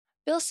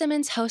Bill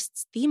Simmons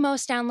hosts the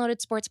most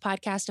downloaded sports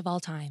podcast of all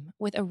time,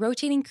 with a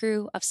rotating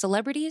crew of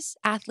celebrities,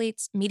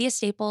 athletes, media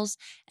staples,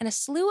 and a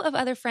slew of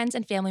other friends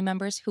and family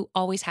members who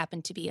always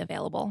happen to be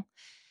available.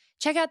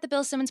 Check out the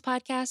Bill Simmons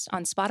podcast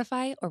on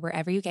Spotify or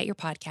wherever you get your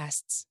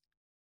podcasts.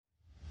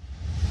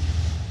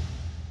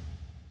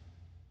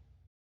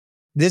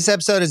 This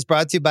episode is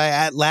brought to you by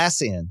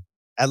Atlassian.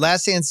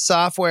 Atlassian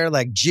software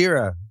like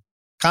Jira,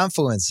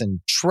 Confluence,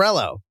 and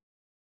Trello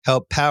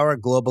help power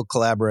global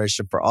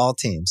collaboration for all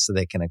teams so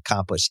they can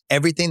accomplish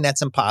everything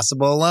that's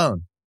impossible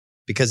alone.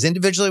 Because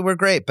individually we're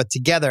great, but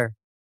together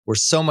we're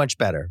so much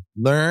better.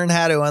 Learn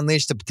how to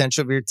unleash the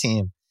potential of your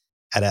team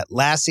at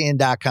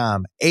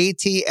Atlassian.com.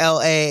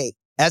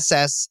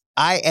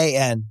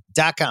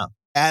 Atlassian.com.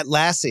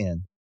 Atlassian.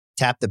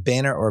 Tap the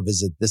banner or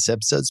visit this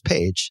episode's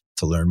page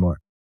to learn more.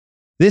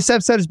 This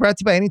episode is brought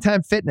to you by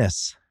Anytime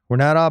Fitness. We're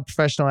not all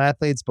professional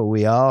athletes, but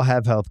we all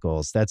have health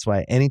goals. That's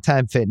why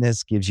Anytime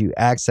Fitness gives you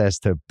access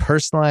to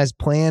personalized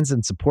plans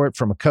and support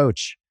from a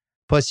coach.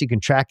 Plus, you can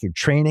track your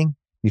training,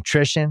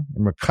 nutrition,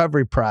 and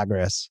recovery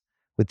progress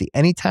with the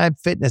Anytime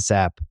Fitness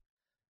app,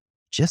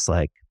 just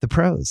like the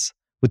pros.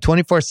 With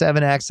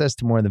 24/7 access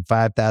to more than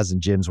 5,000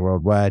 gyms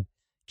worldwide,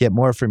 get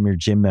more from your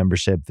gym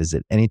membership.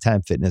 Visit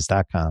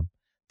anytimefitness.com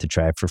to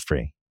try it for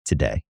free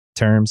today.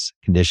 Terms,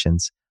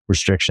 conditions,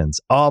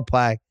 restrictions all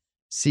apply.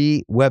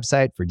 See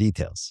website for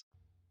details.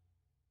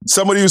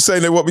 Somebody was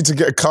saying they want me to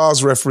get a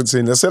Cars reference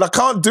in. I said, I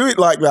can't do it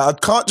like that. I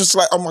can't just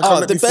like, oh my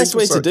God. The best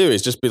way to do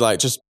is just be like,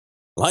 just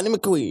Lightning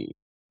McQueen.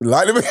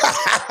 Lightning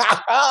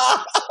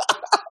McQueen.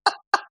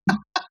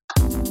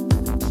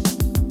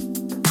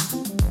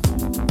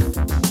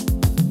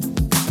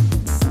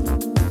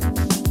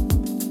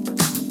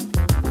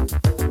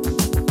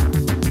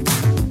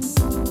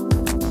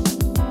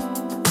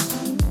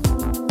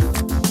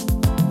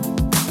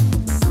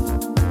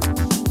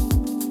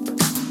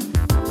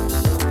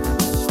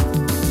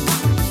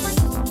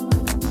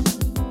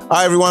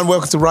 Hi everyone,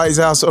 welcome to Wrighty's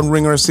House on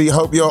Ringer FC.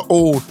 Hope you're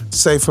all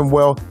safe and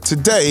well.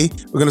 Today,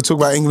 we're going to talk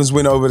about England's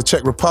win over the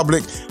Czech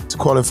Republic to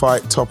qualify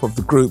top of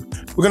the group.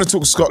 We're going to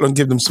talk Scotland,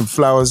 give them some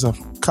flowers. I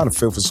kind of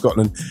feel for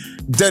Scotland.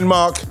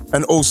 Denmark,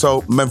 and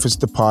also Memphis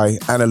Depay,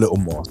 and a little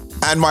more.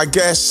 And my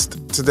guest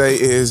today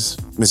is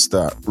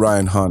Mr.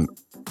 Ryan Hunt.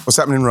 What's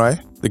happening, Ryan?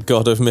 The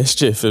god of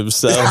mischief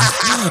himself.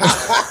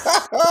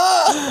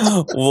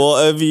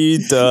 What have you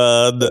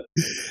done?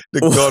 The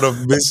god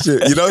of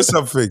mischief. You know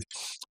something?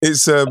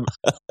 It's, I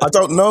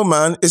don't know,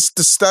 man. It's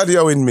the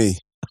Stadio in me.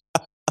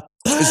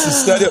 It's the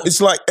Stadio.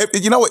 It's like,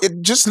 you know what?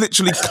 It just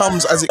literally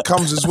comes as it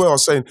comes as well. I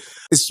was saying,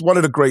 it's one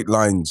of the great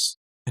lines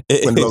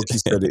when Loki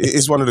said it. It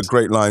is one of the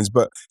great lines.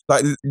 But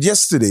like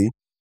yesterday,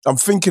 I'm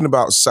thinking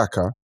about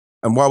Saka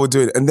and while we're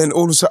doing it. And then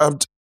all of a sudden,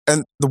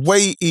 and the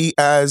way he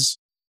has,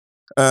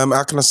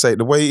 how can I say it?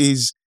 The way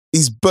he's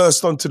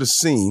burst onto the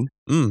scene,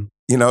 you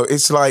know,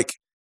 it's like,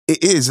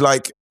 it is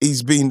like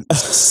he's been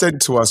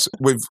sent to us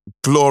with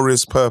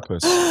glorious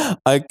purpose.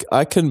 I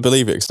couldn't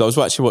believe it because I was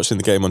actually watching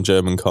the game on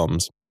German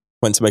comms.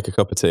 Went to make a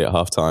cup of tea at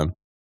halftime.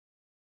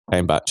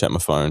 Came back, checked my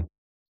phone.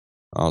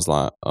 I was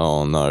like,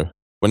 oh no.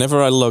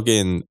 Whenever I log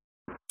in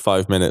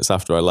 5 minutes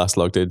after I last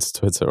logged into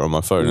Twitter on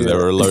my phone and there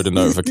were a load of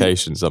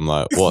notifications, I'm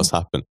like, what's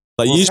happened?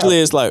 Like usually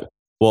it's like,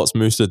 what's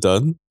Musa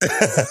done?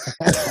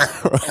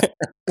 Right?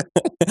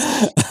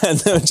 And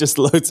there were just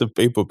loads of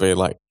people being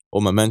like, all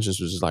my mentions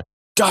was just like,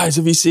 guys,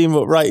 have you seen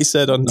what Wrighty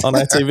said on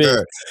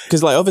ITV?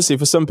 Because like obviously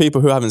for some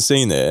people who haven't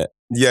seen it,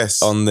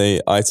 yes, on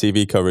the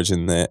ITV coverage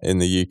in the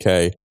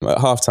UK at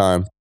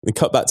halftime, we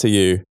cut back to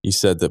you. You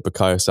said that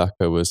Bukayo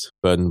Saka was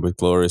burdened with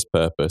glorious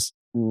purpose,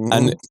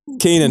 and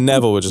Keane and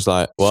Neville were just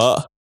like,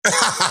 "What?"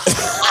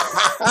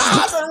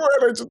 I don't know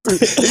what I just do.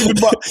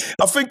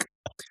 I think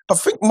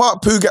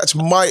Mark Pugac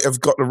might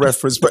have got the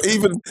reference, but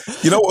even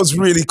you know what was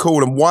really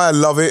cool and why I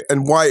love it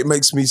and why it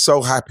makes me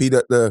so happy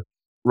that the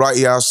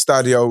Wrighty House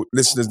Stadio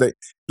listeners,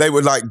 they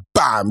were like,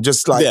 bam,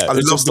 just like, I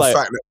love the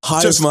fact that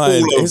just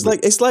mind. It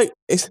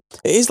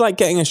is like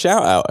getting a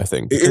shout out, I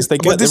think, because they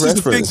get the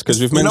reference, because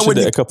we've mentioned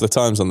it a couple of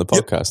times on the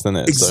podcast, isn't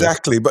it?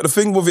 Exactly. So. But the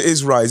thing with it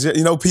is, right,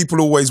 you know,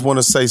 people always want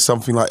to say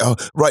something like, oh,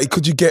 right,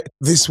 could you get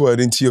this word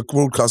into your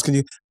broadcast? Can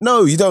you?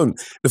 No, you don't.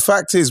 The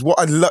fact is,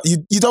 what I love,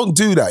 you don't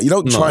do that. You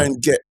don't try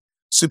and get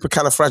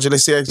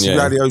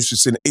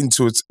supercalifragilisticexpialidocious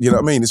into it. You know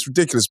what I mean? It's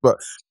ridiculous. But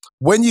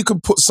when you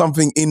can put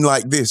something in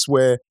like this,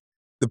 where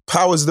the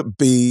powers that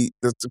be,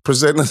 the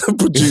presenters and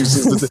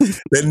producers,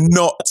 they're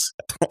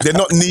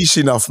not niche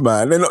enough,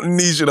 man. They're not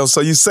niche enough.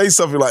 So you say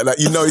something like that,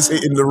 you know it's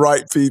hitting the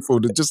right people,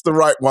 just the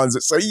right ones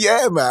that say,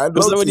 yeah, man.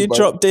 So when you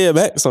drop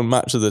DMX on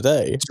Match of the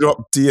Day.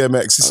 Drop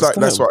DMX. It's like,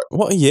 that's right.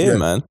 What a year,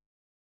 man.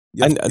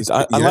 Yeah, and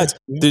I liked,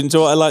 do you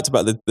know what I liked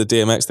about the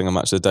DMX thing on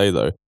Match of the Day,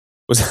 though?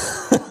 Was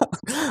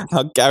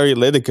how Gary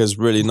Lineker's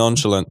really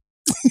nonchalant.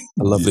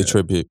 A lovely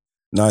tribute.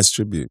 Nice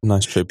tribute.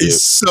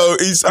 He's so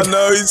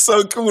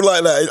cool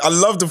like that. I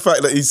love the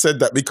fact that he said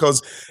that,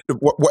 because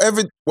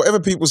whatever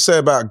people say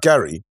about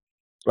Gary,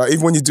 like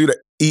even when you do that,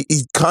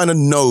 he kind of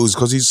knows,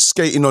 because he's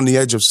skating on the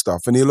edge of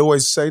stuff, and he'll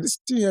always say, "This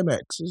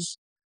DMX is,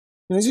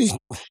 Is he,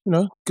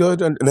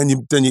 good? And then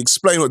you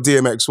explain what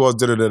DMX was,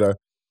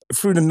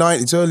 Through the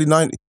 90s, early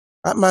 90s,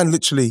 that man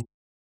literally,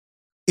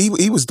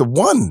 he was the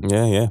one.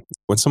 Yeah.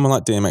 When someone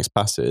like DMX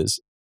passes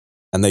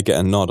and they get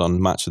a nod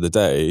on Match of the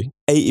Day,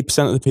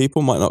 80% of the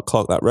people might not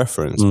clock that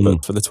reference,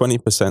 but for the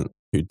 20%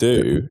 who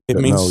do, it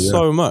means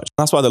so much.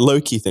 That's why the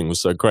Loki thing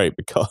was so great,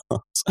 because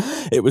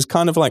it was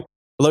kind of like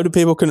a load of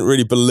people couldn't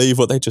really believe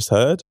what they just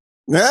heard.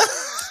 Yeah.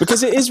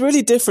 Because it is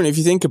really different if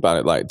you think about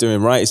it, like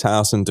doing Wrighty's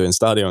House and doing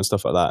Stadio and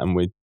stuff like that. And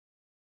we're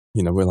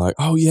like,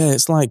 oh yeah,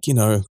 it's like,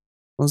 what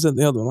was it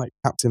the other one? Like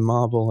Captain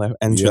Marvel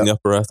entering the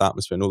upper earth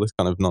atmosphere and all this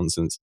kind of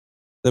nonsense.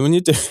 Then when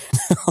you do,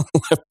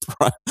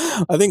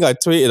 I think I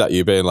tweeted at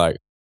you being like,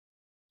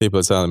 people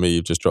are telling me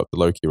you've just dropped the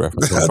Loki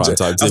reference on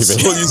Primetime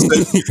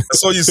TV. I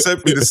saw you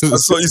sent me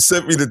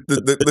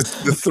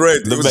the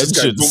thread. The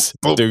mentions.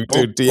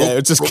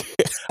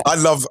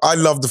 I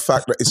love the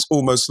fact that it's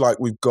almost like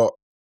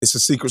it's a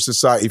secret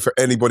society for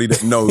anybody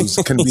that knows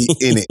can be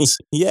in it.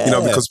 Yeah.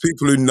 Because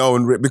people who know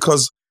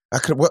because how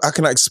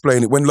can I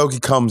explain it? When Loki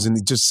comes and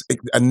he just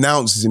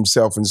announces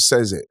himself and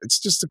says it, it's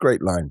just a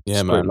great line.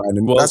 Yeah, man. Great line.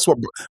 And that's what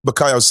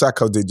Bukayo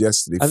Saka did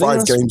yesterday.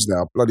 5 games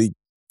now, bloody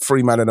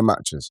 3 man of the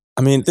matches.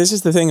 I mean, this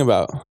is the thing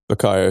about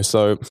Bukayo.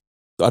 So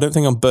I don't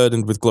think I'm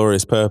burdened with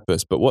glorious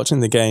purpose, but watching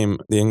the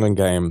England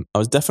game, I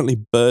was definitely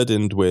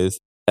burdened with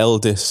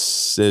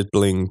eldest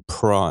sibling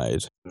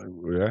pride.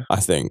 Yeah. I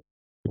think.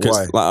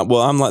 Because,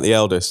 I'm like the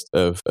eldest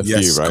of a few,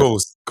 right? Yes, of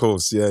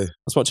course, yeah. I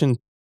was watching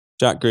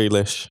Jack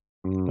Grealish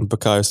and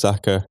Bukayo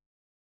Saka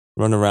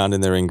run around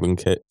in their England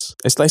kits.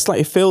 It's like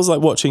it feels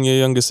like watching your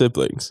younger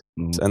siblings,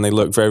 and they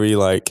look very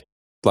like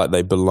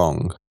they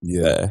belong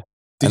there.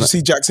 Did you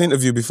see Jack's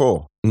interview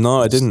before?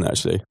 No, I didn't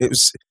actually.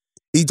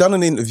 He done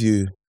an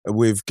interview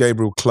with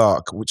Gabriel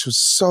Clark, which was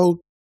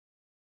so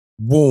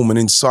warm and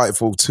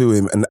insightful to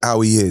him and how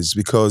he is,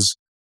 because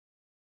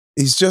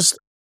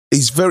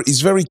he's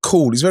very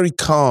cool, he's very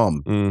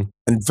calm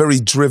and very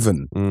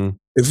driven.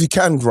 If you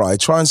can,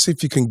 try and see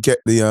if you can get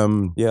the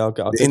I'll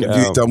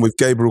interview done with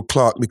Gabriel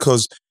Clark,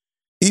 because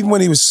even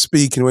when he was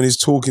speaking, when he was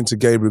talking to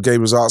Gabriel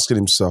was asking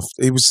him stuff,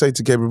 he would say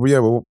to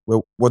Gabriel,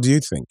 well, what do you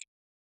think?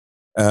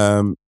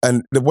 And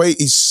the way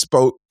he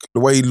spoke, the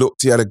way he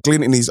looked, he had a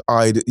glint in his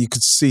eye that you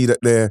could see that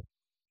there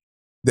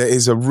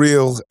is a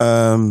real,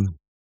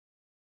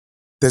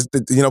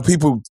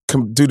 people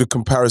can do the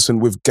comparison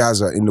with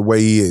Gaza in the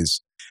way he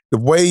is. The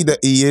way that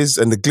he is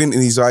and the glint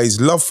in his eye, his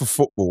love for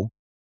football,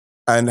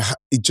 and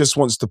he just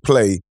wants to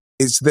play,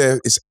 it's there,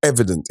 it's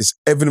evident. It's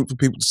evident for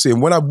people to see.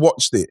 And when I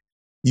watched it,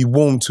 you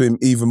warm to him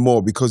even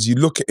more, because you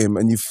look at him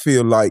and you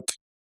feel like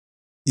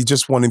you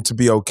just want him to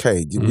be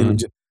okay. He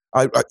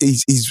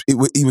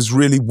was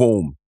really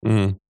warm. You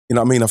know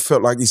what I mean? I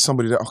felt like he's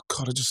somebody that, oh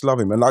God, I just love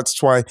him. And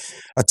that's why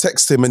I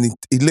text him, and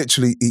he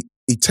literally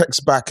texts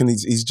back, and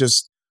he's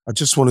just, I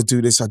just want to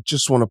do this. I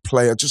just want to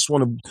play. I just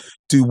want to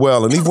do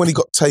well. And even when he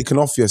got taken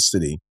off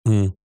yesterday,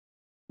 it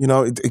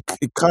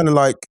kind of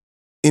like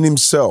in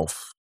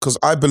himself, because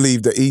I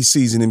believe that he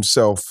sees in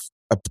himself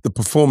the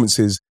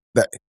performances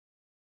that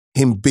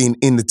him being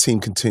in the team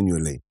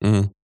continually.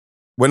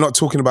 We're not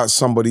talking about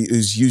somebody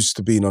who's used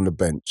to being on the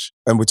bench.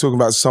 And we're talking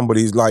about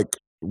somebody like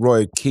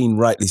Roy Keane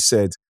rightly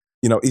said,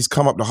 he's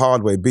come up the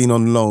hard way, been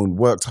on loan,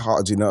 worked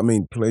hard, you know what I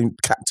mean? Playing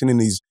captain in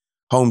his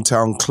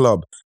hometown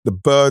club. The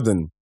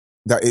burden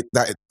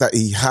that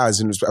he has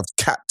in respect of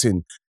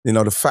captain,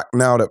 the fact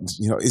now that,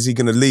 is he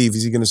going to leave?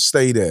 Is he going to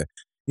stay there?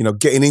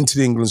 Getting into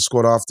the England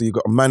squad after you've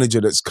got a manager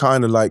that's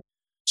kind of like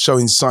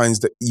showing signs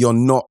that you're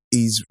not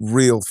his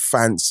real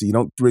fancy. You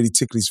don't really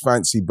tickle his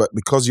fancy, but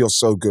because you're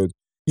so good,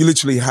 you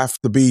literally have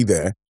to be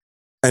there.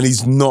 And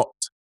he's not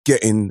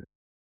getting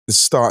the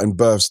starting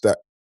berths that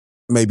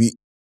maybe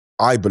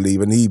I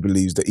believe and he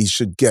believes that he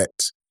should get.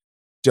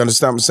 Do you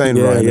understand what I'm saying,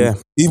 Ryan? Yeah.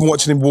 Even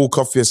watching him walk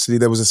off yesterday,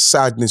 there was a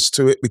sadness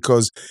to it,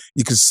 because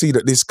you could see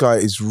that this guy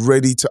is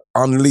ready to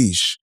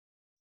unleash,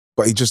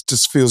 but he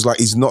just feels like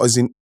he's not as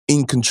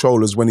in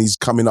control as when he's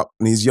coming up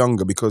and he's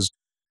younger, because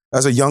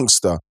as a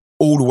youngster,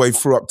 all the way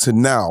through up to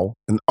now,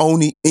 and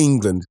only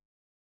England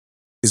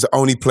is the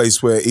only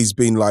place where he's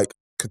been like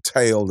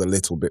curtailed a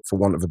little bit, for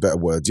want of a better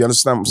word. Do you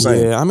understand what I'm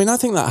saying? Yeah, I mean, I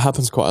think that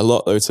happens quite a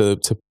lot though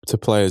to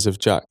players of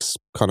Jack's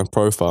kind of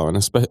profile,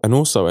 and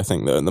also I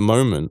think that at the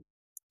moment,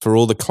 for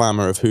all the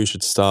clamour of who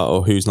should start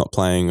or who's not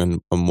playing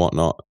and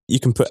whatnot, you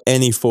can put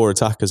any 4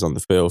 attackers on the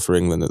field for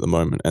England at the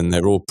moment, and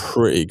they're all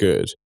pretty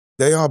good.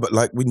 They are, but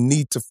like we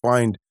need to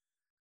find.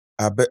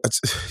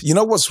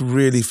 What's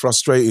really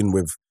frustrating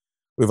with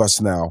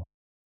us now,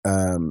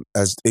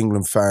 as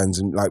England fans,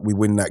 and like we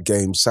win that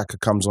game, Saka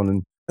comes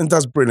on and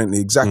does brilliantly,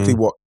 exactly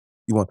what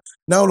you want.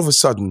 Now all of a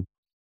sudden,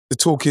 the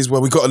talk is,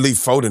 well, we got to leave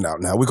Foden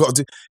out now. We got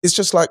to do. It's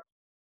just like,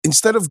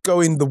 instead of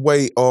going the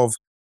way of,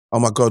 oh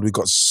my God, we've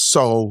got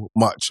so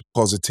much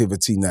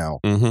positivity now.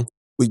 You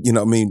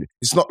know what I mean?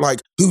 It's not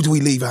like, who do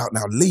we leave out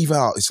now? Leave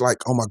out. It's like,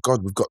 oh my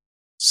God, we've got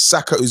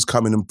Saka who's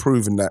coming and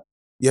proving that,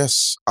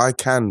 yes, I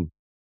can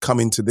come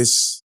into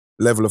this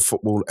level of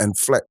football and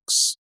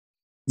flex.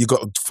 You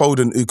got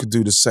Foden who could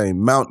do the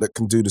same, Mount that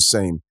can do the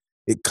same.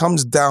 It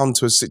comes down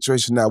to a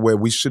situation now where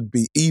we should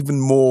be even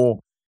more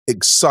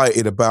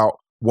excited about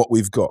what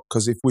we've got.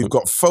 Because if we've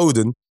got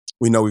Foden,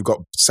 we know we've got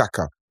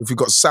Saka. If we've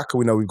got Saka,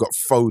 we know we've got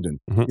Foden.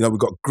 Mm-hmm. You know, we've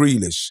got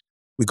Grealish.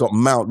 We've got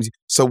Mount.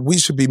 So we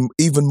should be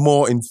even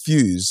more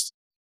infused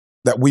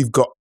that we've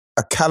got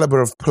a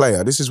caliber of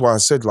player. This is why I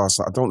said last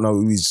night, I don't know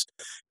who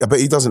I bet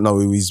he doesn't know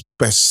who his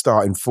best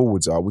starting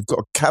forwards are. We've got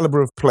a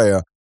caliber of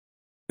player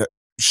that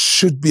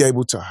should be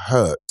able to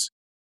hurt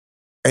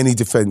any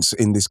defence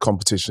in this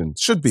competition.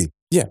 Should be.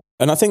 Yeah.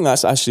 And I think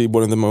that's actually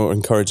one of the more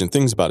encouraging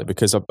things about it,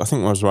 because I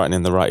think I was writing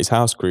in the Wrighty's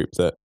House group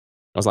that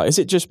I was like, is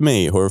it just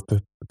me, or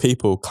have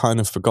people kind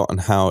of forgotten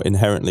how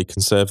inherently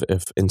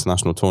conservative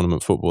international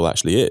tournament football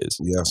actually is?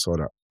 Yeah, I saw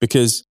that.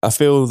 Because I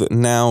feel that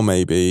now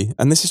maybe,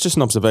 and this is just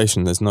an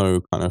observation, there's no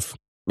kind of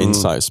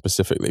insight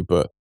specifically,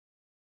 but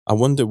I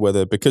wonder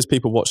whether, because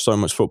people watch so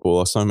much football,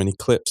 or so many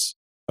clips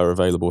are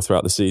available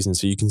throughout the season,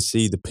 so you can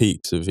see the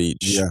peaks of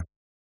each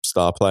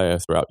star player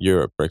throughout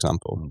Europe, for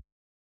example.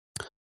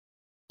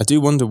 I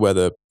do wonder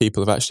whether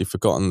people have actually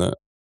forgotten that,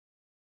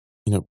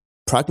 you know,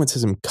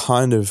 pragmatism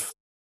kind of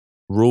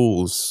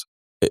rules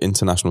at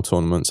international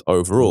tournaments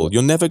overall.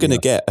 You're never going to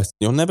get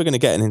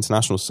an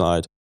international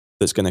side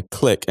that's going to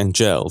click and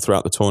gel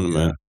throughout the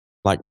tournament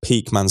like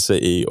peak Man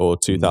City or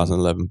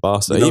 2011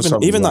 Barca.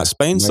 Even that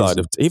Spain side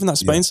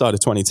of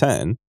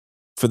 2010,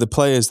 for the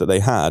players that they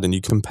had, and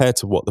you compare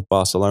to what the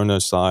Barcelona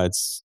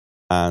sides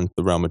and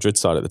the Real Madrid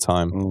side at the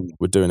time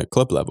were doing at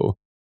club level,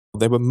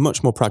 they were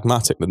much more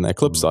pragmatic than their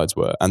club sides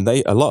were, and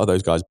a lot of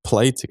those guys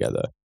played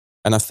together.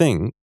 And I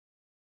think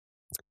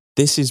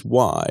this is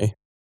why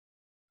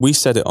we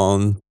said it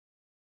after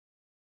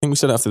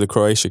the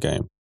Croatia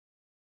game,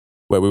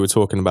 where we were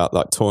talking about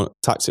like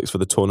tactics for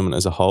the tournament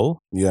as a whole.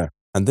 Yeah.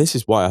 And this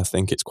is why I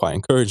think it's quite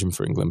encouraging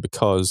for England,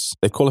 because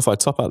they've qualified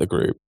top out of the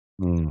group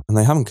and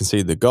they haven't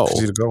conceded a goal.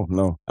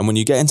 No. And when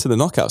you get into the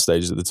knockout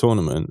stages of the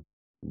tournament,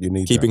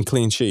 keeping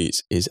clean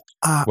sheets is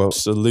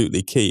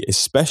absolutely key,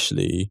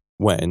 especially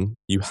when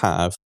you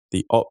have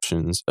the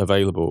options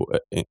available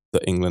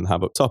that England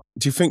have up top.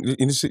 Do you think,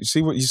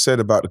 see what you said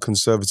about the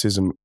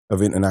conservatism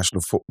of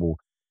international football?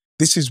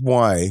 This is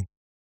why,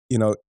 you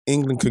know,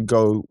 England could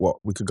go,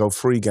 we could go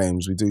 3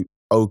 games. We do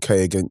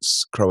okay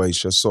against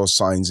Croatia. Saw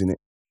signs in it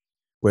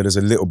where there's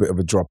a little bit of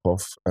a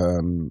drop-off.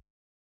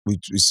 We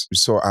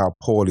saw how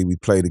poorly we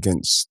played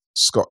against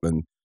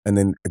Scotland. And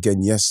then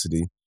again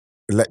yesterday,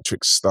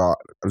 electric start,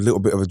 a little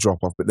bit of a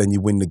drop-off, but then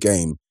you win the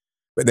game.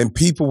 But then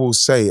people will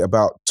say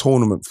about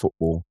tournament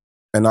football,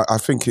 and I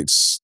think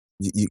it's,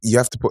 you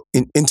have to put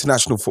in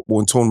international football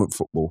and tournament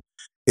football,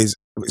 is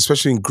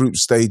especially in group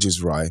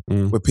stages, right?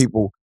 Where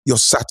people, you're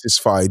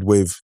satisfied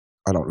with,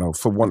 I don't know,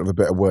 for want of a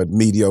better word,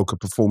 mediocre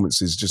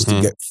performances just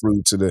to get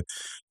through to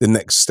the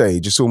next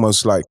stage. It's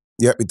almost like,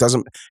 it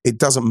doesn't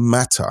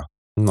matter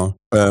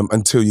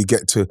until you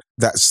get to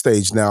that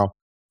stage. Now,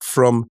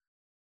 from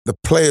the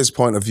player's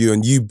point of view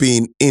and you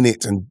being in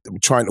it and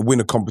trying to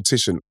win a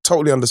competition,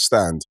 totally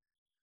understand.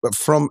 But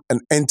from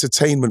an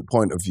entertainment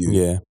point of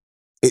view,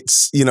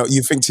 it's, you know,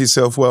 you think to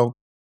yourself, well,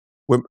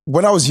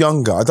 when I was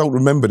younger, I don't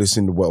remember this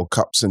in the World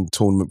Cups and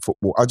tournament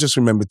football. I just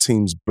remember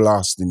teams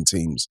blasting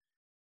teams.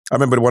 I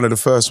remember one of the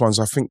first ones,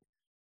 I think,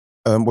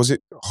 was it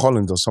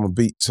Holland or someone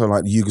beat something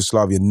like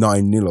Yugoslavia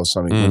 9-0 or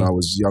something when I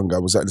was younger. I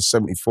was at the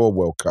 74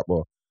 World Cup,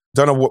 or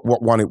don't know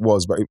what one it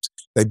was, but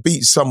they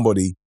beat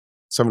somebody,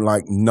 something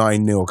like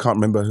 9-0. I can't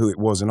remember who it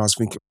was. And I was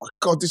thinking, oh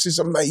God, this is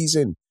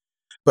amazing.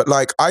 But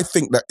like, I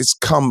think that it's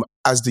come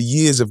as the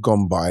years have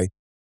gone by.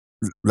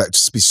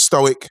 Let's be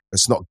stoic.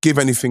 Let's not give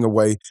anything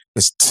away.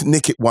 Let's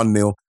nick it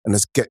 1-0 and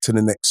let's get to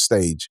the next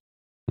stage.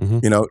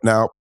 You know,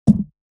 now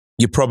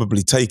you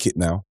probably take it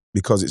now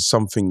because it's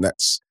something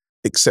that's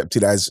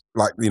accepted as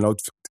like, you know,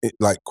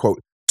 like quote,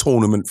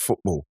 tournament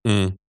football.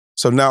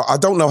 So now I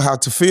don't know how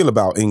to feel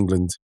about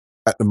England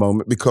at the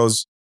moment,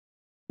 because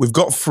we've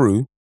got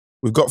through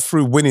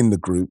winning the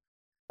group,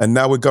 and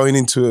now we're going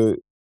into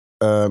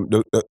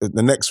the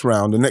next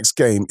round. The next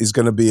game is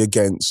going to be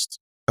against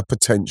a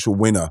potential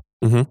winner.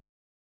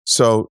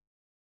 So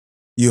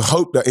you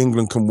hope that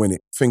England can win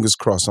it. Fingers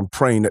crossed. I'm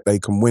praying that they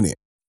can win it.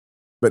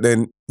 But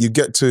then you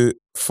get to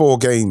 4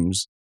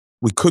 games.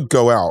 We could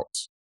go out.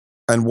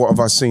 And what have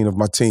I seen of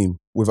my team?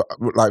 With,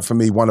 like, for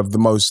me, one of the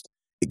most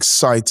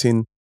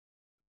exciting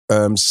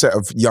set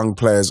of young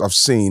players I've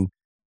seen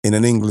in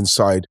an England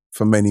side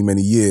for many,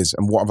 many years.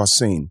 And what have I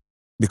seen?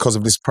 Because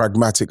of this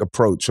pragmatic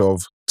approach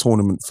of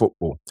tournament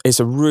football. It's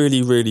a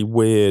really, really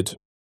weird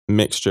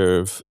mixture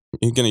of,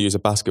 you're going to use a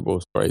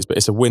basketball phrase, but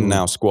it's a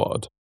win-now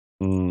squad.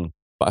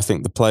 But I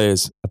think the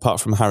players,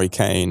 apart from Harry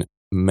Kane,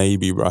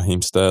 maybe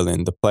Raheem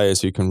Sterling, the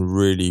players who can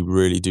really,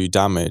 really do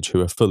damage,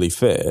 who are fully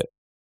fit,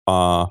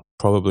 are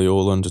probably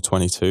all under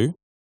 22,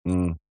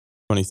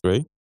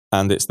 23.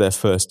 And it's their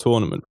first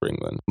tournament for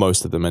England,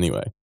 most of them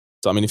anyway.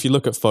 So, I mean, if you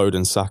look at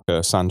Foden,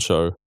 Saka,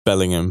 Sancho,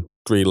 Bellingham,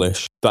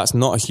 Grealish, that's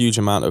not a huge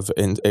amount of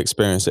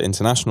experience at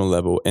international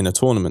level in a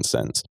tournament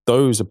sense.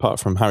 Those, apart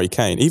from Harry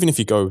Kane, even if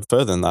you go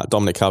further than that,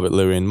 Dominic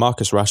Calvert-Lewin,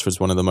 Marcus Rashford's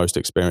one of the most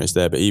experienced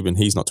there, but even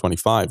he's not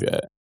 25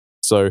 yet.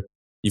 So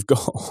you've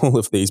got all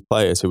of these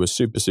players who are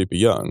super, super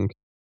young.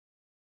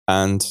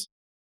 And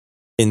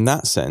in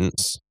that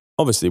sense,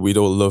 obviously we'd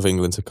all love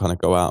England to kind of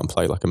go out and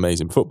play like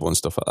amazing football and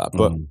stuff like that.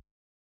 But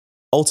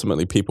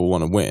ultimately people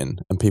want to win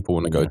and people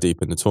want to go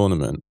deep in the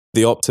tournament.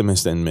 The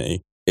optimist in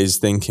me is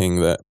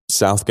thinking that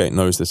Southgate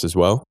knows this as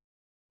well.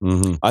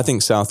 Mm-hmm. I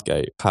think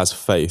Southgate has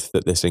faith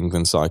that this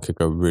England side could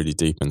go really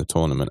deep in the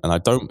tournament, and I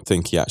don't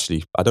think he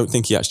actually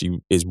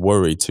is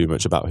worried too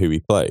much about who he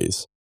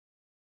plays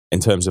in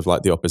terms of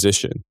like the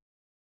opposition.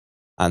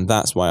 And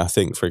that's why I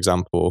think, for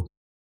example,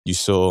 you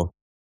saw,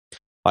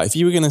 like, if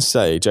you were going to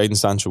say Jadon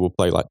Sancho will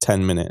play like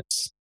 10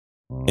 minutes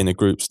in a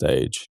group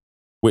stage,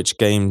 which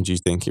game do you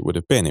think it would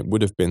have been? It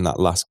would have been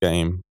that last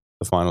game,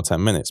 the final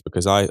 10 minutes,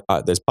 because I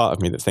there's part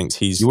of me that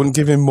thinks You wouldn't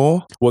give him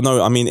more? Well,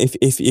 no, I mean,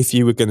 if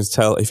you were going to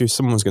tell, if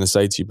someone was going to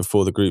say to you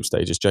before the group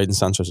stage, is Jadon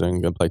Sancho only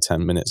going to play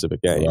 10 minutes of a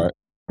game?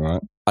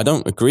 Right. I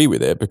don't agree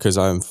with it because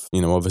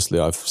obviously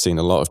I've seen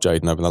a lot of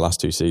Jadon over the last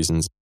 2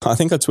 seasons. I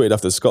think I tweeted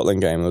after the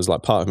Scotland game, there was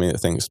like part of me that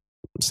thinks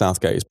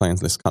Southgate is playing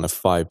this kind of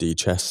 5D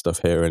chess stuff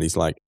here, and he's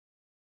like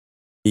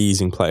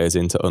easing players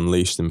in to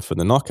unleash them for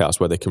the knockouts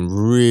where they can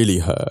really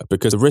hurt,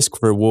 because the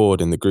risk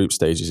reward in the group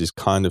stages is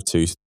kind of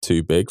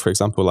too big. For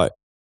example, like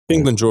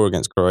England draw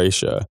against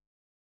Croatia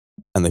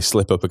and they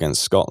slip up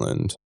against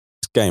Scotland,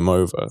 it's game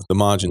over. The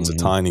margins are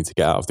tiny to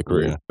get out of the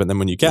group. But then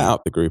when you get out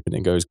of the group and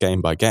it goes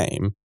game by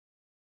game,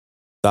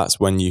 that's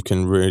when you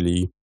can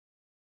really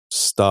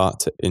start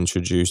to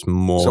introduce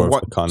more of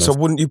the kind of... So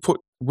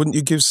wouldn't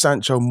you give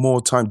Sancho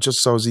more time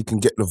just so as he can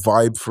get the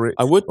vibe for it?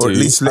 I would do. Or at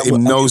least let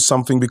him know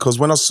something, because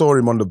when I saw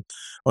him on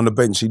the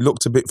bench, he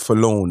looked a bit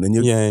forlorn.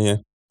 And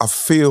I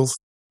feel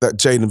that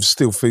Jadon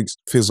still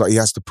feels like he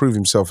has to prove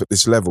himself at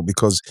this level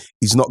because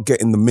he's not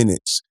getting the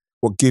minutes.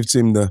 What gives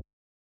him the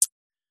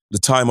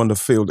time on the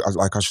field,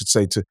 like I should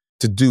say,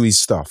 to do his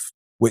stuff,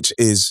 which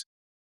is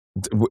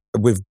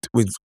with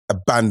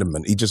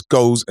abandonment. He just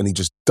goes and he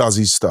just does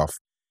his stuff.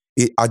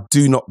 I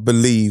do not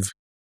believe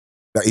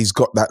that he's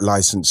got that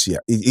license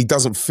yet. He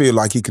doesn't feel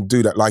like he can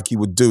do that like he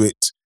would do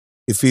it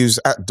if he was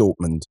at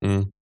Dortmund.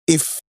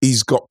 If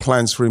he's got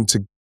plans for him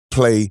to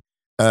play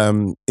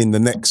in the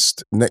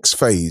next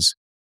phase,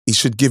 he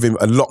should give him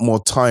a lot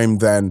more time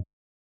than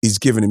he's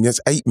given him. Yes,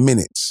 8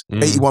 minutes,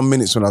 81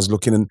 minutes when I was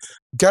looking. And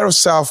Gareth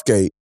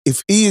Southgate,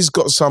 if he has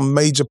got some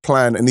major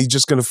plan and he's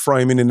just going to throw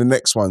him in the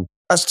next one,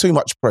 that's too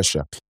much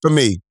pressure. For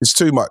me, it's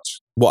too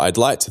much. What I'd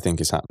like to think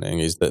is happening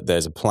is that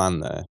there's a plan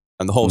there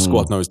and the whole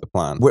squad knows the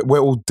plan. We're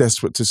all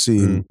desperate to see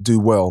him do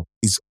well.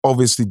 He's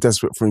obviously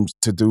desperate for him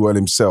to do well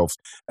himself.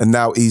 And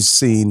now he's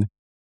seen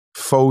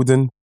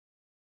Foden,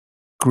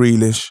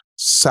 Grealish,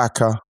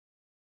 Saka,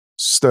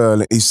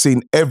 Sterling. He's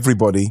seen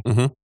everybody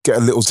get a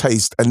little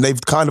taste, and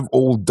they've kind of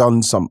all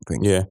done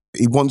something. Yeah.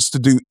 He wants to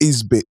do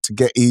his bit to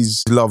get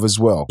his love as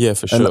well. Yeah,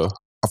 for sure. And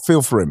I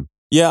feel for him.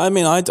 Yeah, I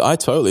mean, I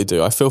totally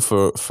do. I feel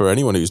for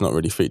anyone who's not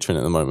really featuring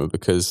at the moment,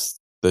 because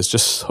there's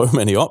just so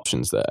many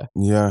options there.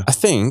 Yeah. I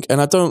think,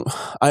 and I don't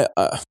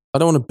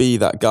want to be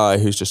that guy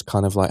who's just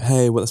kind of like,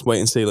 hey, well, let's wait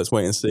and see,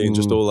 and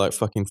just all like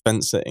fucking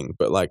fence sitting.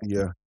 But like,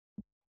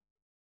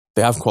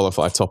 they have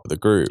qualified top of the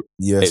group.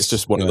 Yes. It's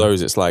just one of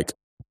those. It's like,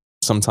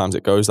 sometimes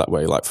it goes that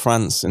way. Like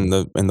France in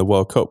the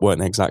World Cup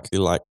weren't exactly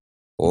like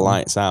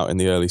lights out in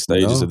the early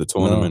stages of the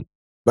tournament. No.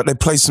 But they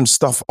play some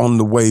stuff on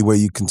the way where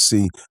you can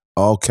see,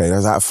 okay,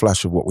 there's that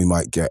flash of what we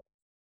might get.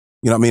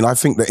 You know what I mean? I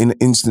think that in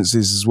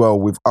instances as well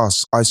with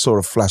us, I saw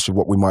a flash of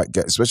what we might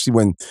get, especially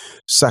when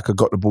Saka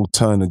got the ball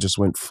turned and just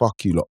went,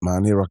 fuck you lot,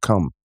 man, here I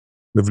come.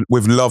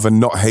 With love and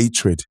not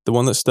hatred. The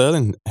one that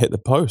Sterling hit the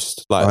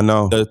post. Like, I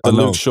know. The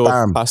Luke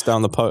Shaw pass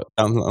down the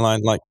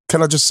line. Like,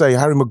 can I just say,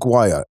 Harry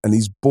Maguire and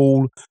his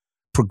ball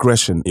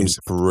progression is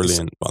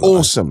brilliant.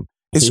 Awesome.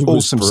 It's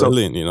awesome.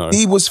 Brilliant, you know.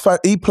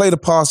 He played a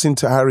pass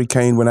into Harry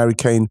Kane when Harry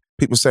Kane,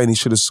 people saying he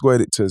should have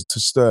squared it to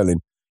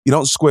Sterling. You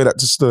don't square that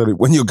to Sterling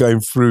when you're going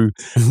through,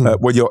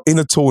 when you're in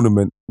a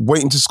tournament,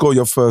 waiting to score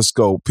your first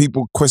goal,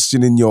 people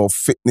questioning your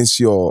fitness,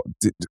 your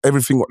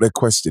everything what they're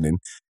questioning.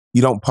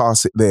 You don't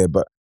pass it there.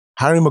 But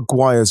Harry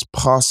Maguire's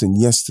passing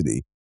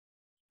yesterday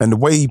and the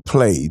way he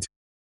played,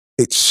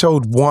 it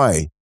showed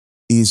why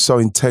he is so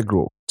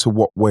integral to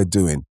what we're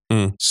doing.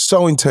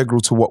 So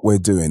integral to what we're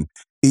doing.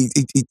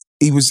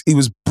 He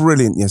was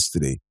brilliant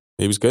yesterday.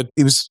 He was good.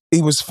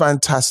 He was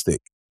fantastic.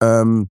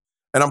 And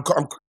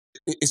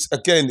it's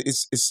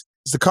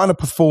the kind of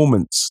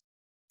performance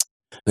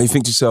that you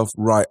think to yourself,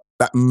 right,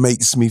 that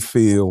makes me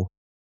feel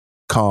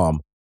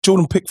calm.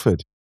 Jordan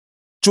Pickford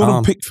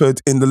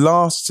in the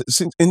last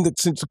since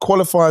the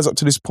qualifiers up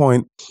to this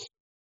point,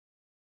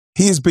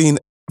 he has been,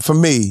 for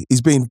me,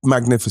 he's been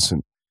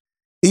magnificent.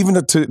 Even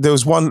there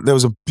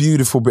was a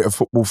beautiful bit of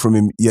football from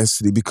him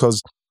yesterday,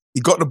 because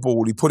he got the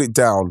ball, he put it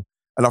down,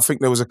 and I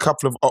think there was a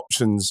couple of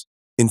options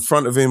in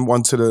front of him,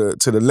 one to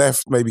the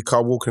left, maybe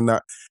Kyle Walker and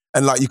that.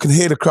 And like you can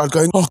hear the crowd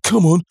going, "Oh,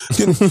 come on!"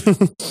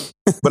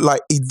 But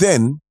like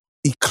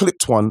he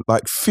clipped one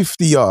like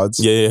 50 yards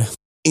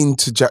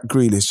into Jack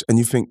Grealish, and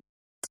you think,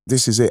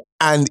 this is it.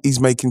 And he's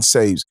making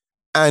saves,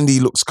 and he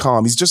looks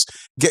calm. He's just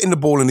getting the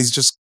ball, and he's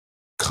just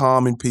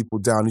calming people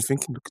down. You're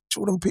thinking, look at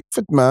Jordan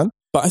Pickford, man.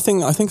 But I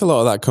think a lot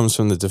of that comes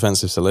from the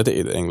defensive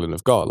solidity that England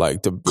have got,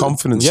 like the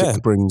Confidence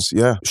it brings.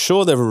 Yeah,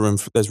 sure, there's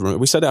room.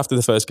 We said it after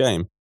the first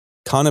game,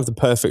 kind of the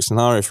perfect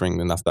scenario for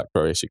England after that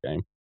Croatia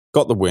game.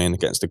 Got the win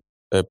against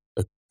a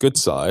good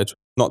side,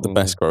 not the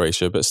best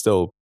Croatia, but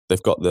still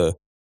they've got the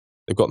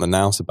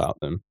nous about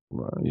them.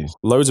 Right, yeah.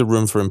 Loads of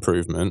room for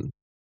improvement,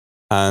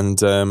 and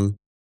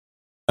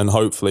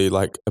hopefully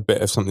like a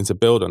bit of something to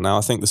build on. Now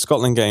I think the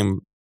Scotland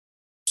game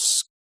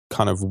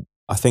kind of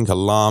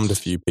alarmed a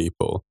few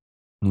people.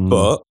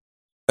 But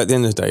at the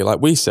end of the day, like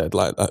we said,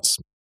 like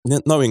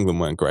no, England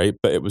weren't great,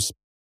 but it was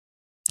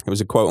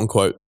a quote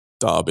unquote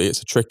derby.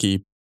 It's a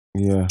tricky.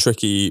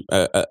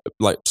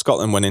 Like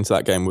Scotland went into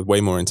that game with way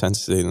more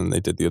intensity than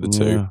they did the other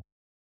two.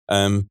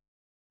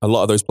 A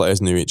lot of those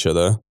players knew each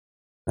other,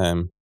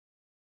 to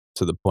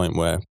the point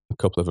where a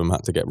couple of them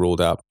had to get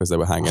ruled out because they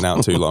were hanging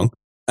out too long.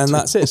 And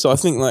that's it. So I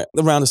think like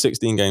the round of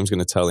 16 game is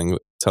going to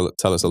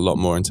tell us a lot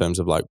more in terms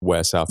of like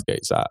where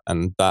Southgate's at,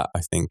 and that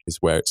I think is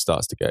where it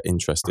starts to get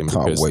interesting. I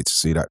can't wait to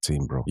see that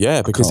team, bro.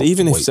 Yeah, because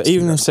even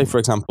if say for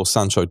example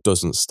Sancho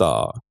doesn't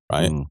start,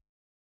 right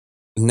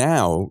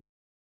now,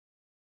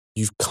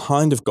 you've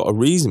kind of got a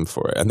reason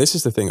for it, and this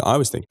is the thing I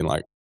was thinking.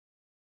 Like,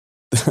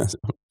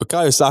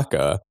 Bukayo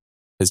Saka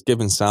has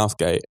given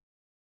Southgate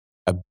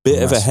a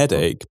bit of a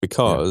headache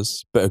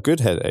but a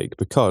good headache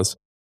because.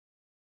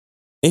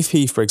 If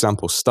he, for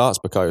example, starts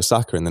Bukayo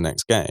Saka in the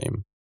next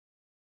game,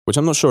 which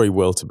I'm not sure he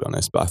will, to be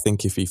honest, but I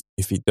think if he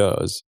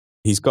does,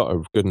 he's got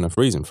a good enough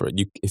reason for it.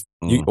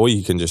 All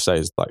you can just say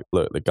is like,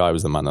 look, the guy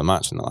was the man of the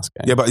match in the last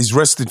game. Yeah, but he's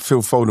rested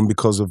Phil Foden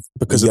because of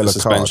the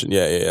suspension.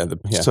 Card.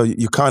 Yeah. So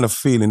you're kind of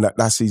feeling that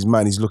that's his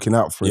man. He's looking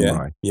out for him,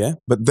 right? Yeah.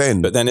 But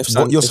then if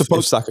Saka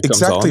comes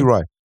exactly on,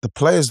 right. The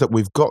players that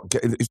we've got,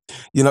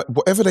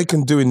 whatever they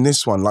can do in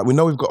this one, like we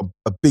know we've got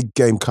a big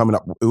game coming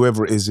up,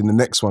 whoever it is in the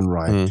next one,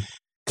 right?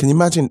 Can you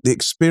imagine the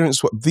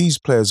experience what these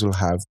players will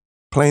have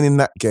playing in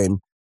that game,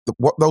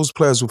 what those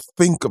players will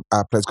think of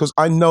our players? Because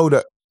I know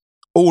that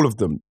all of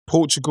them,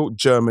 Portugal,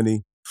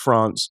 Germany,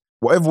 France,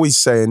 whatever we're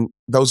saying,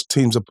 those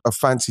teams are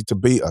fancy to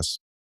beat us.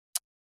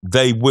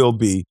 They will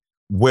be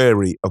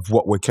wary of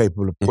what we're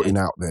capable of putting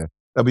out there.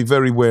 They'll be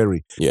very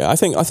wary. Yeah, I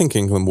think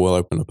England will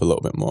open up a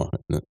little bit more.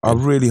 I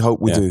really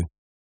hope we do.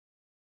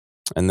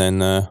 And then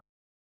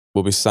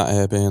we'll be sat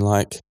here being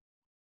like,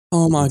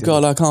 oh my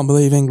God, I can't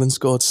believe England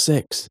scored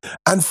 6.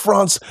 And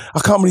France, I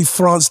can't believe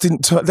France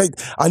didn't turn.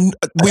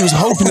 We was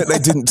hoping that they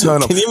didn't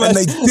turn up, and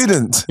they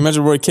didn't.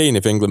 Imagine Roy Keane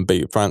if England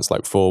beat France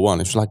like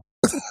 4-1. It's like,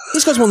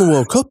 these guys won the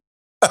World Cup.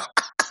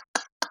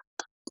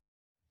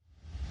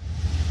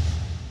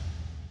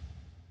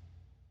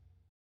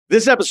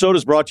 This episode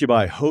is brought to you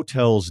by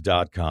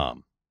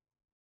Hotels.com.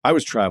 I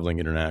was traveling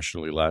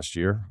internationally last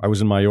year. I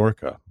was in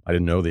Mallorca. I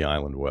didn't know the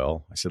island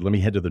well. I said, let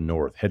me head to the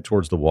north, head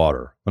towards the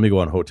water. Let me go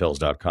on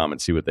Hotels.com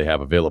and see what they have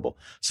available.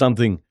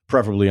 Something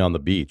preferably on the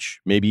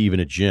beach, maybe even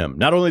a gym.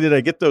 Not only did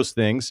I get those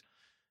things,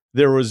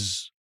 there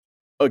was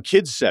a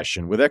kids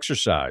session with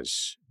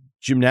exercise,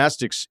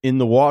 gymnastics in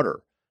the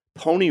water,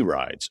 pony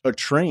rides, a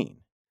train.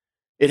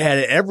 It had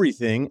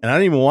everything, and I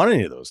didn't even want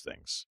any of those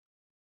things.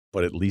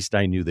 But at least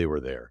I knew they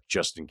were there,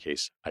 just in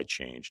case I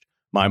changed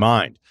my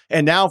mind.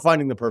 And now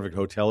finding the perfect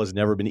hotel has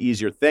never been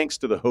easier thanks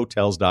to the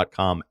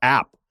Hotels.com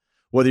app.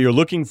 Whether you're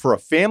looking for a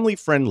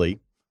family-friendly,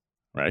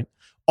 right,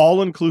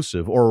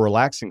 all-inclusive or a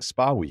relaxing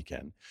spa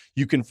weekend,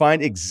 you can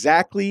find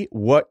exactly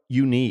what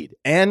you need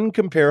and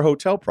compare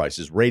hotel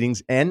prices,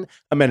 ratings, and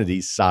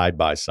amenities side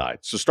by side.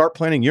 So start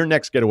planning your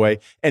next getaway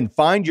and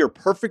find your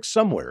perfect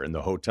somewhere in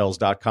the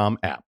Hotels.com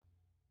app.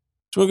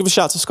 Do you want to give a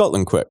shout to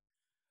Scotland quick?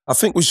 I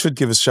think we should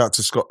give a shout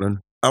to Scotland.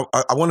 I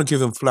want to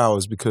give them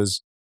flowers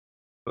because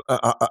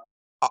I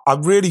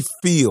really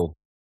feel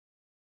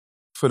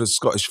for the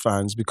Scottish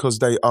fans because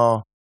they're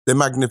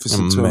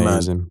magnificent to a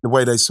man, the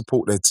way they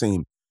support their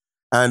team.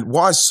 And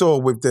what I saw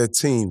with their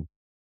team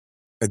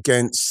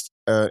against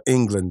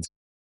England,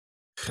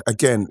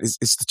 again, it's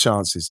the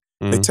chances.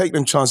 They take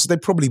them chances. They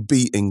probably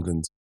beat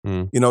England.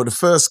 You know, the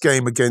first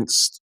game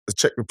against the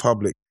Czech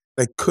Republic,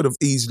 they could have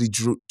easily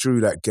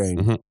drew that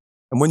game.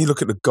 And when you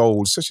look at the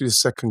goal, especially the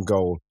second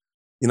goal,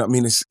 you know what I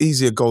mean? It's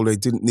easier goal they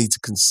didn't need to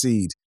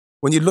concede.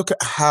 When you look at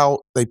how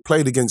they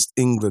played against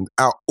England,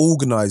 how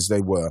organised they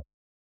were,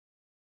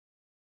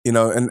 you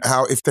know, and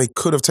how if they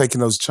could have taken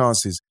those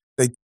chances,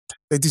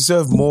 they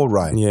deserve more,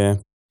 right? Yeah.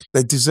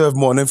 They deserve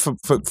more. And then for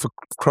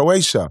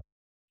Croatia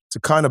to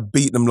kind of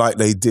beat them like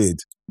they did.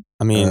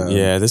 I mean,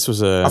 this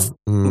was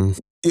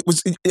It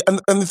was,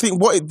 and the thing,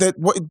 what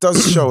it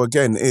does show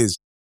again is,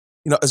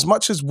 you know, as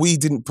much as we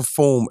didn't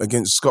perform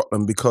against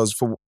Scotland because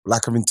for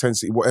lack of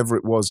intensity, whatever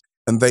it was,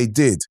 and they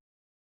did,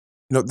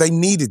 you know, they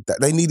needed that.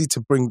 They needed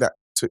to bring that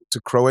to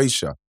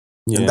Croatia.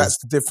 Yeah. And that's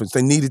the difference.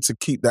 They needed to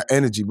keep that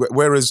energy.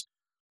 Whereas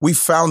we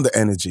found the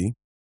energy.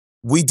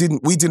 We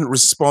didn't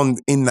respond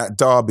in that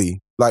derby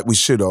like we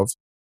should have.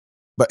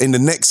 But in the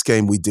next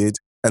game we did.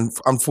 And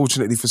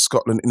unfortunately for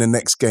Scotland, in the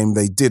next game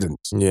they didn't.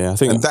 Yeah, I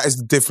think, and that is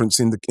the difference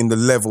in the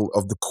level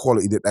of the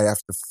quality that they have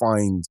to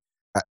find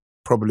at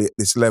probably at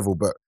this level.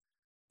 But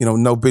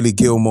no Billy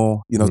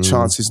Gilmore,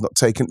 chances not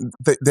taken.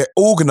 They're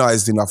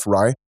organised enough,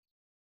 right?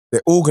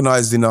 They're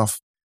organised enough.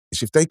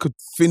 If they could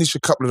finish a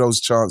couple of those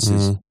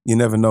chances, you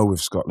never know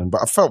with Scotland.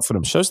 But I felt for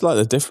them. It shows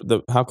like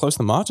how close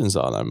the margins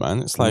are, though, man.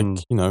 It's like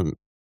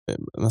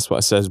that's what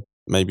I said.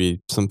 Maybe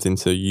something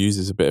to use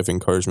as a bit of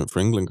encouragement for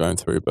England going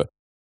through. But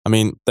I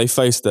mean, they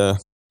faced a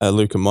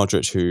Luka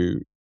Modric who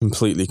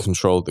completely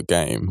controlled the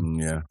game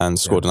and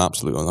scored an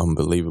absolutely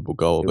unbelievable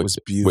goal,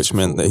 which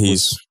meant that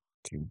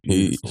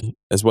he,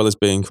 as well as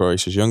being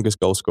Croatia's youngest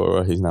goal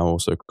scorer, he's now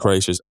also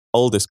Croatia's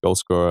oldest goal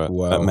scorer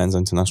at men's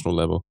international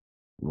level.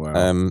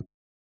 Wow.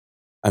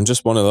 And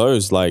just one of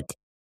those, like,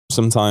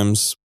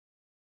 sometimes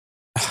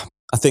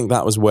I think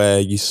that was where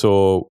you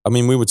saw, I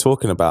mean, we were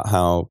talking about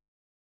how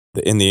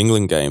in the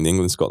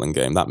England-Scotland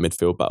game, that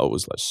midfield battle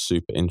was like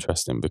super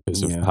interesting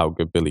because of how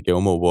good Billy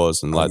Gilmore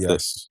was and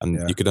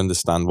you could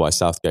understand why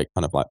Southgate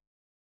kind of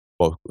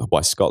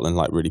why Scotland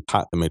like really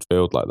packed the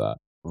midfield like that.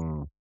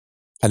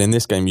 And in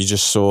this game, you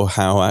just saw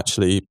how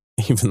actually,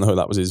 even though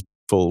that was his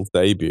full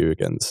debut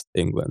against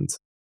England,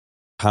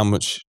 how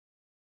much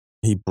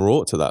he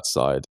brought to that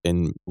side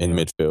in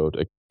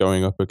midfield,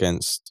 going up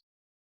against,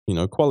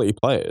 quality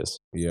players.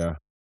 Yeah.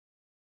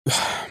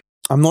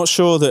 I'm not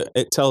sure that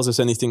it tells us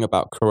anything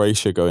about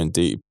Croatia going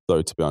deep,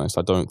 though, to be honest.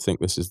 I don't think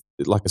this is,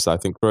 like I said, I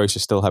think Croatia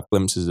still have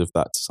glimpses of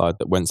that side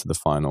that went to the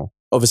final.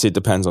 Obviously, it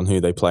depends on who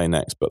they play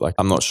next, but like,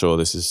 I'm not sure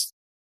this is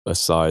a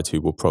side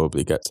who will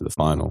probably get to the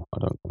final. I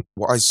don't think.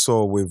 What I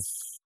saw with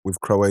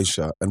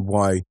Croatia and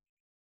why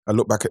I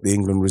look back at the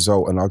England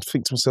result and I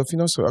think to myself,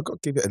 so I've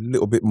got to give it a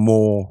little bit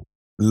more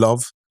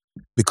love,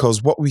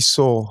 because what we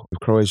saw with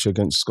Croatia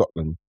against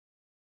Scotland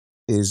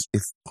is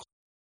if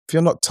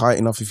you're not tight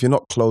enough, if you're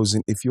not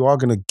closing, if you are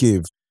going to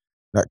give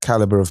that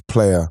caliber of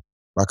player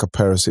like a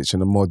Perisic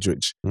and a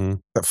Modric,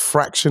 that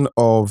fraction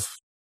of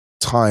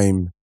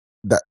time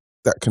that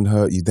can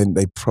hurt you, then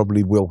they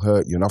probably will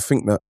hurt you. And I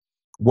think that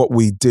what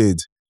we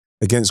did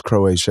against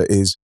Croatia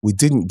is we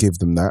didn't give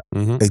them that.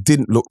 They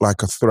didn't look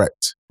like a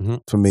threat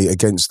for me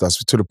against us,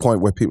 to the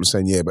point where people are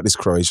saying, yeah, but this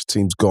Croatia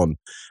team's gone.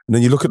 And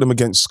then you look at them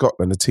against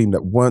Scotland, a team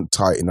that weren't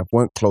tight enough,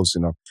 weren't close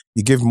enough.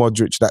 You give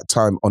Modric that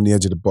time on the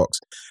edge of the box.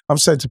 I'm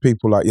saying to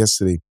people like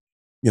yesterday,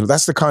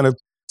 that's the kind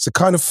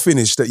of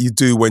finish that you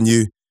do when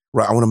you,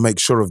 right, I want to make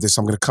sure of this.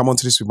 I'm going to come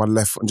onto this with my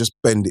left foot and just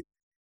bend it.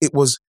 It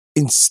was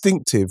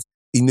instinctive.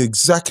 He knew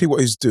exactly what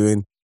he was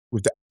doing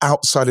with the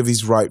outside of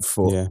his right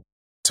foot. Yeah.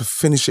 To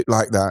finish it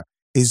like that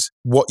is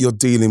what you're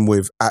dealing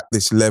with at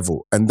this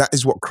level. And that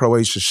is what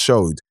Croatia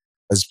showed,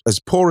 as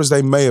poor as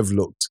they may have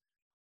looked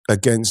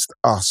against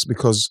us,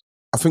 because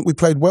I think we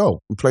played well.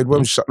 We played well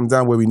and shut them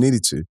down where we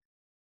needed to.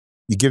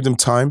 You give them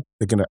time,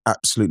 they're going to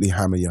absolutely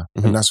hammer you.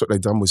 And that's what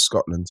they've done with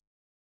Scotland.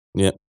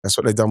 Yeah. That's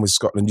what they've done with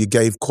Scotland. You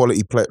gave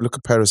quality play. Look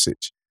at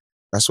Perisic.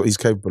 That's what he's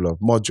capable of.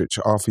 Modric,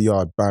 half a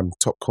yard, bam,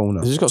 top corner.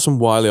 They've just got some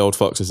wily old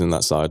foxes in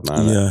that side,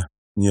 man.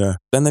 Yeah.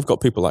 Then they've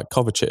got people like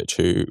Kovacic,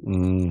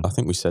 who I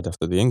think we said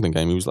after the England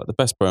game, he was like the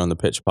best player on the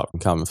pitch apart from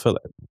Calvin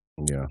Phillips.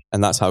 Yeah.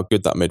 And that's how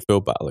good that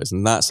midfield battle is.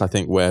 And that's, I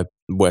think, where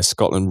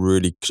Scotland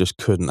really just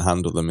couldn't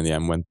handle them in the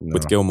end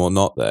with Gilmore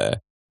not there.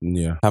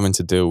 Yeah. Having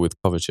to deal with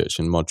Kovacic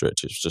and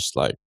Modric, it's just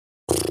like...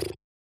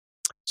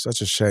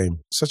 Such a shame.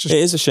 It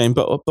is a shame,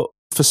 but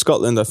for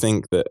Scotland, I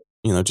think that,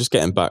 just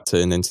getting back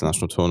to an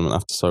international tournament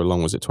after so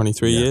long, was it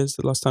 23 years?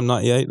 The last time,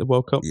 98, the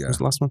World Cup was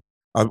the last one?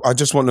 I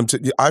just want them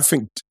to... I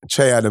think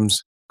Che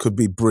Adams could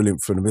be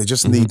brilliant for them. They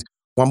just need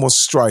one more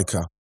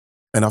striker.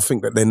 And I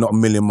think that they're not a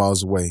million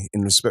miles away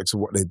in respect to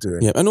what they're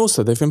doing. Yeah, and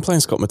also they've been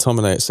playing Scott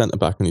McTominay at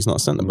centre-back and he's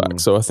not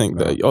centre-back. So I think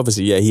that,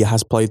 obviously, he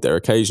has played there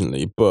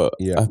occasionally, but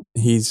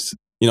he's...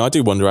 I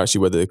do wonder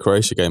actually whether the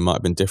Croatia game might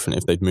have been different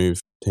if they'd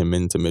moved him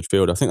into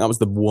midfield. I think that was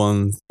the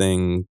one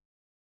thing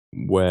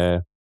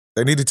where...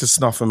 They needed to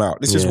snuff him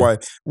out. This is why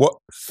what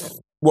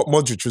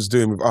Modric was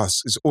doing with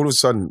us is all of a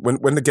sudden,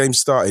 when the game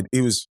started,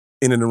 he was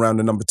in and around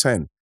the number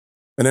 10.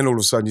 And then all of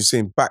a sudden you see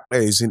him back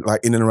there, he's in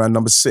and around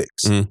number 6.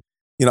 You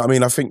know what I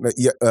mean? I think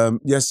that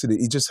yesterday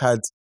he just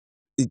had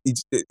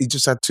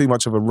too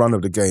much of a run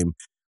of the game.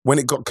 When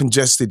it got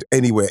congested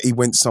anywhere, he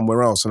went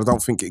somewhere else. And I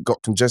don't think it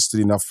got congested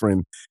enough for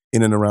him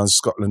in and around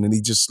Scotland. And he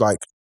just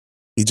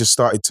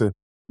started to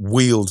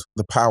wield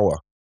the power.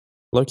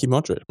 Loki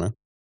Modric, man.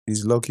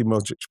 He's Loki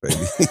Modric, baby.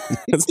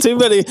 It's too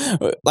many.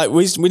 Like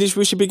we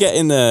should be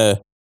getting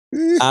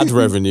ad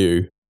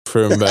revenue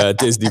from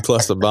Disney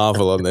Plus and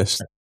Marvel on this.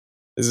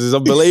 This is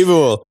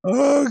unbelievable.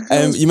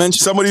 You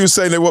mentioned somebody was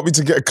saying they want me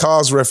to get a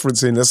Cars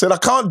reference in. I said I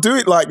can't do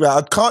it like that.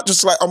 I can't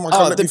just like, oh my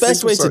God. The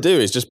best way to do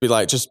is just be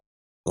like, just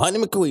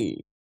Lightning McQueen.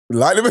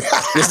 Lightning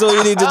McQueen. That's all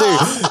you need to do.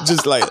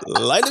 Just like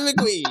Lightning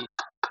McQueen.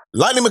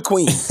 Lightning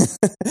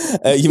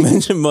McQueen. You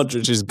mentioned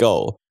Modric's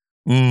goal.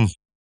 There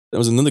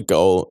was another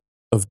goal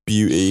of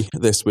beauty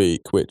this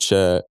week, which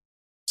I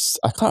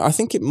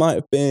think it might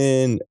have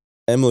been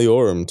Emily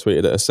Oram tweeted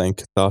at us saying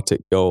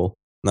cathartic goal.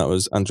 And that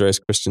was Andreas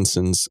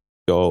Christensen's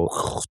goal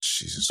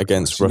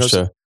against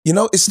Russia.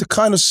 It's the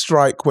kind of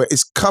strike where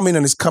it's coming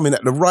at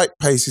the right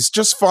pace. It's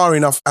just far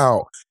enough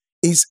out.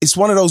 it's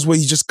one of those where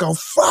you just go,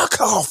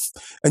 fuck off.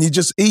 And he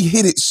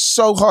hit it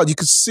so hard. You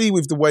could see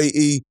with the way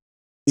he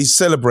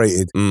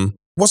celebrated.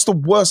 What's the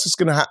worst that's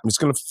going to happen? It's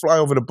going to fly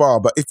over the bar.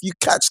 But if you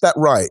catch that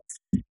right,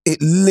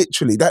 it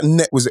literally, that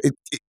net was, if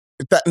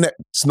that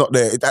net's not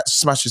there, that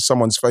smashes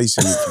someone's face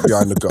in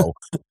behind the goal.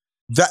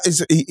 That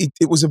is,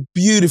 it was a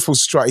beautiful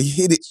strike. He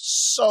hit it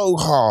so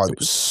hard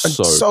and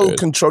so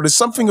controlled. There's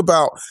something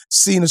about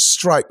seeing a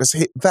strike that's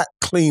hit that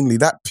cleanly,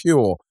 that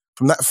pure,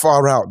 from that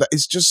far out, that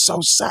is just so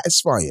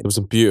satisfying. It was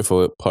a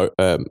beautiful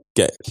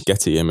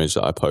Getty image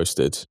that I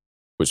posted,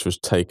 which was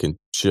taken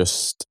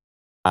just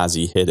as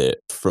he hit it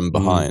from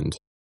behind.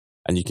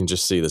 And you can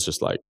just see there's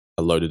just like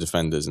a load of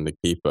defenders and the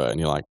keeper, and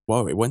you're like,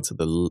 whoa, it went to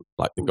the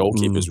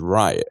goalkeeper's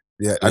right.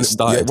 Yeah, and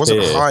it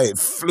wasn't high, it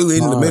flew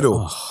in the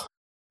middle. Oh.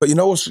 But you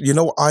know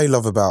what I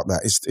love about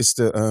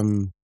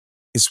that?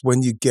 It's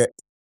when you get,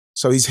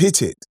 so he's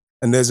hit it,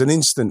 and there's an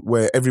instant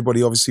where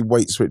everybody obviously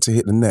waits for it to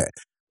hit the net.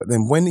 But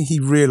then when he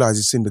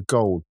realizes it's in the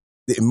goal,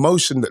 the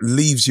emotion that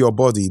leaves your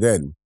body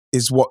then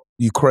is what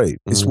you crave.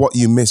 It's what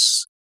you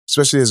miss,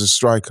 especially as a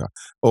striker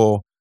or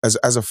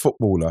as a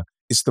footballer.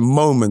 It's the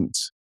moment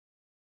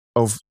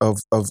of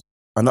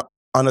an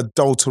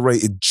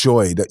unadulterated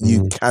joy that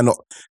you cannot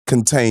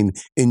contain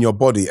in your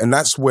body. And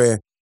that's where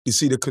you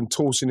see the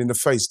contortion in the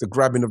face, the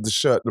grabbing of the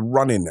shirt, the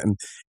running, and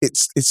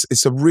it's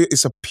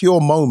a pure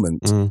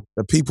moment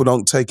that people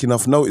don't take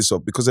enough notice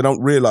of, because they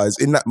don't realize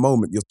in that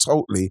moment you're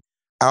totally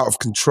out of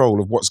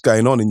control of what's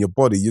going on in your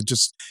body. You're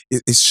just,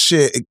 it's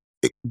sheer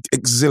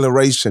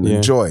exhilaration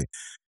and joy,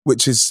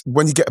 which is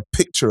when you get a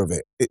picture of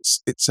it.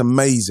 It's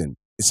amazing.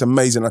 It's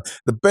amazing.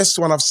 The best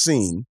one I've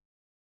seen,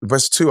 the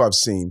best two I've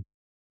seen,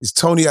 is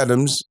Tony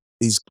Adams.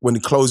 When he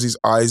closed his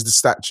eyes, the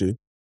statue.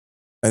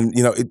 And,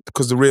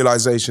 because the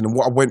realization and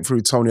what I went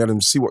through Tony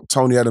Adams, see what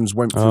Tony Adams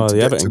went through to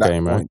get to that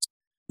point. Right?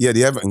 Yeah,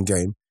 the Everton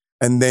game.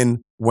 And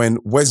then when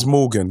Wes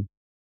Morgan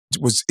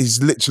is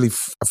literally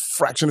a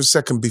fraction of a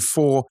second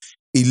before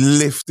he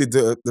lifted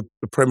the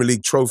Premier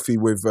League trophy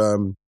with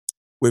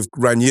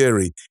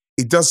Ranieri,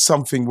 he does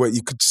something where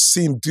you could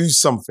see him do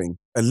something,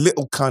 a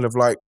little kind of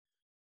like,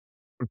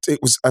 it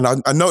was, and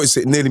I noticed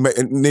it nearly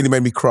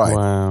made me cry.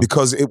 Wow.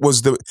 Because it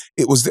was the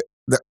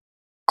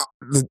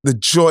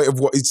joy of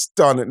what he's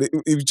done, and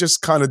he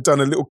just kind of done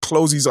a little,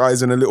 close his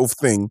eyes and a little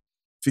thing.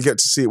 If you get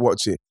to see it,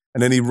 watch it,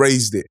 and then he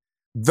raised it.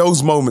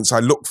 Those moments I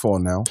look for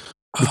now,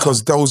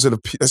 because that's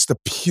the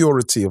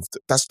purity of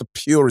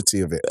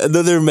it.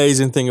 Another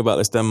amazing thing about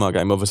this Denmark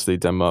game, obviously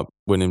Denmark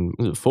winning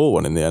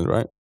 4-1 in the end,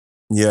 right?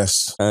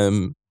 Yes.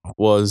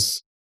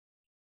 Was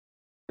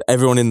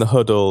everyone in the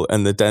huddle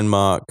and the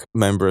Denmark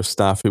member of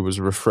staff who was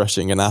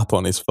refreshing an app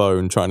on his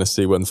phone trying to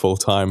see when full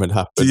time had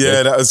happened.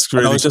 Yeah, that was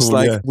really cool. And I was just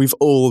we've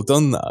all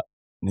done that.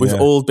 We've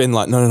all been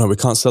like, no, we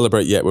can't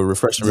celebrate yet. We're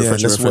refreshing.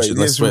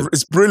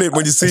 It's brilliant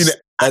when you're seeing it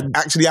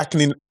actually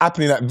happening at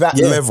that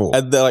level.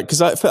 And they're like,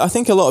 because I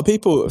think a lot of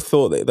people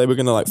thought that they were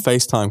going to like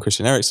FaceTime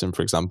Christian Eriksen,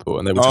 for example,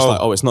 and they were just like,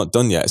 oh, it's not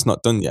done yet. It's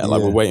not done yet.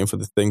 Like we're waiting for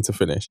the thing to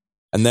finish,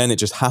 and then it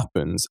just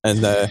happens,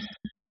 and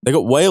they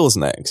got Wales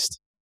next.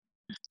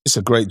 It's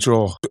a great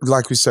draw.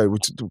 Like we say,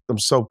 I'm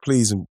so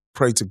pleased and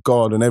pray to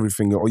God and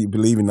everything, or you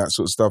believe in that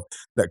sort of stuff,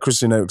 that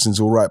Christian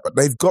Eriksen's all right. But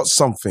they've got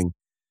something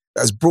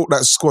that has brought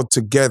that squad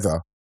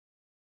together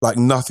like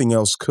nothing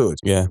else could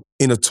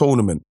in a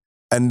tournament.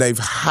 And they've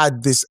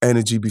had this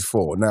energy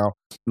before. Now,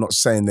 I'm not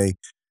saying they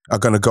are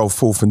going to go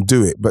forth and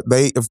do it, but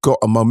they have got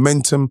a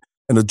momentum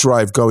and a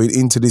drive going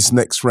into this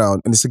next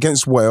round. And it's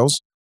against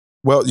Wales.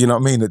 Well, you know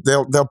what I mean?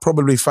 They'll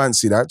probably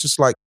fancy that, just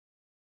like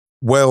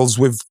Wales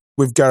with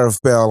Gareth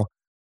Bale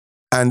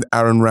and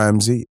Aaron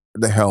Ramsey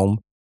at the helm.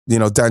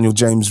 Daniel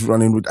James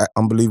running with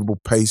unbelievable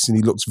pace, and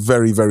he looks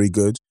very, very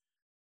good.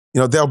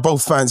 They'll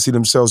both fancy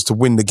themselves to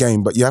win the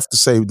game, but you have to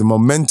say the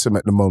momentum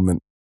at the moment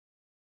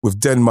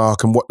with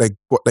Denmark and what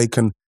they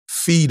can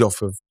feed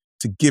off of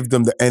to give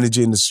them the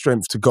energy and the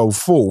strength to go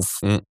forth.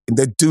 And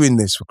they're doing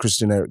this for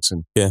Christian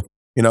Eriksen. Yeah.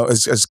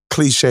 As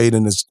cliched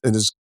and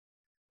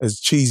as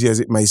cheesy as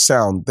it may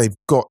sound, they've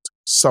got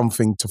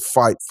something to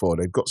fight for.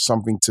 They've got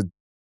something to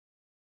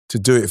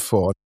do it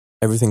for.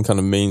 Everything kind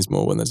of means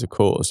more when there's a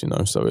cause,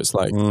 so it's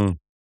like,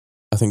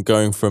 I think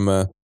going from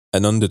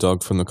an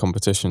underdog from the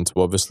competition to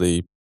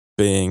obviously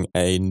being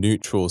a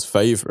neutral's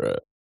favourite,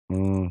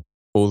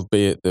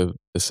 albeit the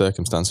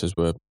circumstances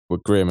were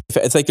grim.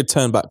 If they could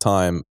turn back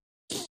time,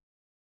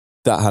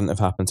 that hadn't have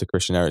happened to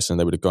Christian Eriksen.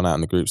 They would have gone out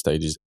in the group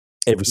stages.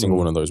 Every single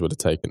one of those would have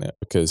taken it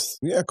because...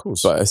 Yeah, of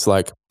course. But it's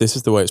like, this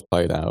is the way it's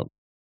played out.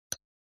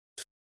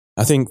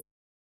 I think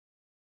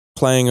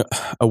playing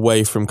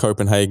away from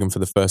Copenhagen for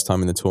the first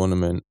time in the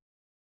tournament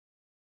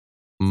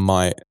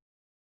might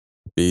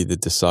be the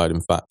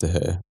deciding factor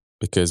here,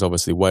 because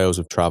obviously Wales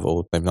have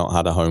travelled. They've not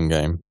had a home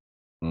game.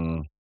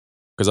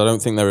 Because I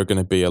don't think there are going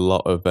to be a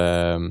lot of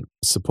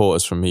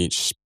supporters from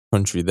each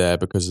country there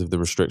because of the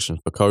restrictions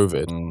for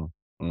COVID.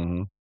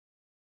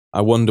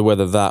 I wonder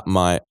whether that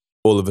might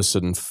all of a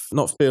sudden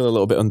not feel a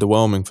little bit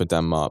underwhelming for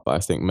Denmark, but I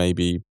think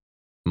maybe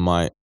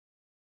might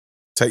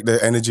take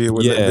their energy, a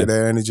little bit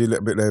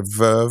of their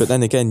verve. But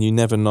then again, you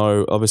never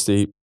know.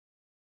 Obviously,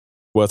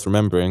 worth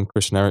remembering,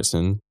 Christian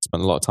Eriksen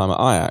spent a lot of time at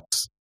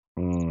Ajax.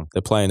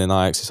 They're playing in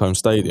Ajax's home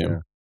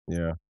stadium.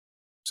 Yeah.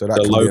 So that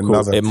can be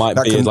another. It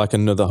might be like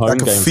another home game.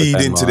 That can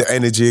feed into the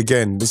energy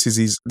again. This is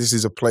his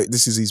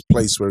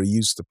place where he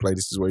used to play.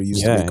 This is where he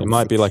used to. Yeah, it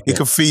might be like it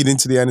can feed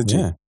into the energy.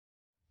 Yeah.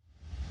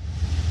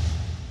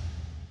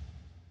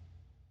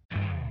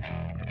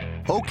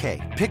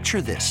 Okay,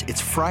 picture this.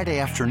 It's Friday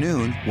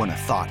afternoon when a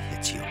thought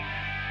hits you.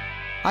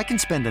 I can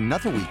spend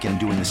another weekend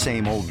doing the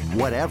same old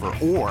whatever,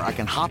 or I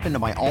can hop into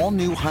my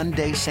all-new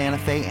Hyundai Santa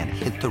Fe and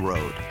hit the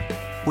road.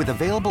 With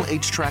available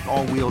H-Track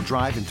all-wheel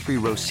drive and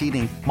 3-row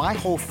seating, my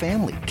whole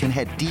family can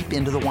head deep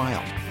into the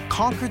wild.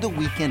 Conquer the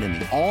weekend in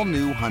the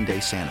all-new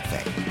Hyundai Santa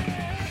Fe.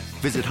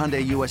 Visit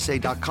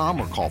HyundaiUSA.com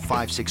or call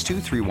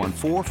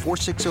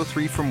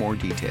 562-314-4603 for more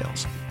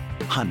details.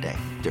 Hyundai,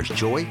 there's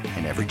joy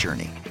in every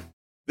journey.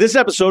 This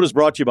episode is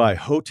brought to you by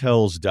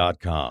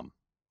Hotels.com.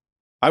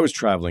 I was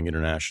traveling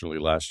internationally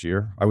last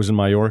year. I was in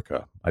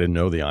Mallorca. I didn't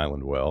know the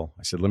island well.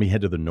 I said, let me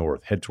head to the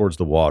north, head towards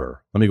the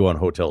water. Let me go on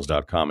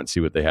Hotels.com and see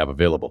what they have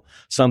available.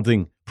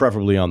 Something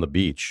preferably on the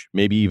beach,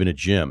 maybe even a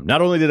gym.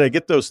 Not only did I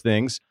get those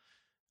things,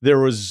 there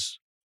was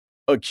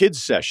a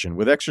kids session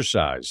with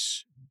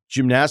exercise,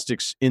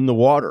 gymnastics in the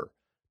water,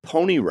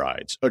 pony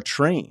rides, a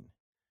train.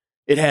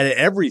 It had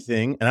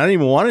everything, and I didn't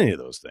even want any of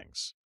those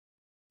things.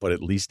 But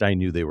at least I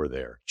knew they were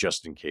there,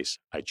 just in case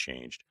I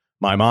changed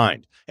my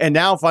mind. And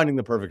now finding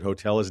the perfect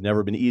hotel has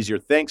never been easier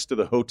thanks to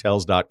the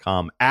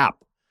Hotels.com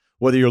app.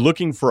 Whether you're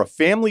looking for a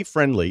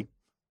family-friendly,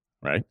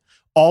 right,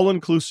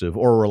 all-inclusive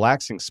or a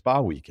relaxing spa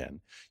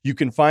weekend, you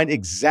can find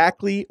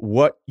exactly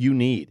what you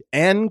need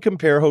and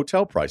compare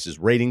hotel prices,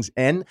 ratings,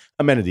 and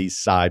amenities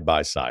side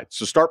by side.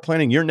 So start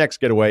planning your next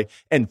getaway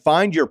and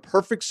find your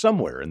perfect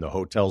somewhere in the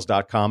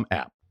Hotels.com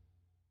app.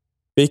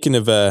 Speaking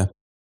of the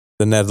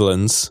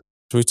Netherlands,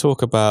 should we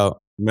talk about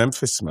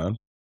Memphis, man?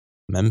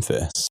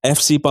 Memphis.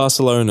 FC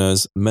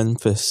Barcelona's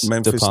Memphis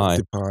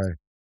Depay.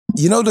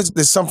 You know,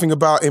 there's something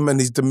about him and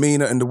his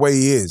demeanor and the way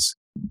he is.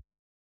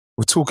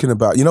 We're talking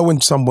about, you know,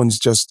 when someone's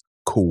just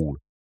cool.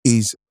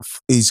 He's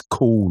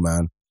cool,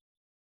 man.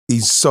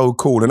 He's so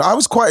cool. And I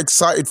was quite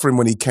excited for him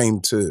when he came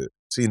to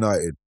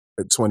United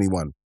at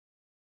 21.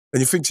 And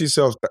you think to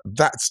yourself,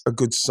 that's a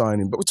good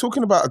signing. But we're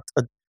talking about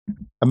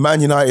a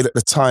Man United at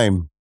the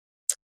time,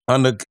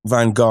 under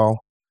Van Gaal,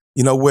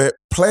 you know, where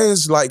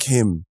players like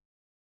him,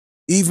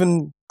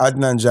 even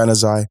Adnan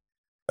Januzaj,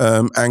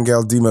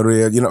 Angel Di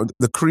Maria, you know,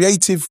 the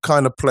creative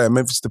kind of player,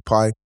 Memphis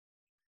Depay,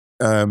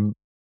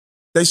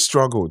 they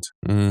struggled.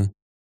 Mm-hmm.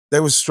 They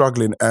were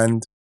struggling.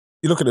 And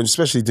you look at them,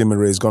 especially Di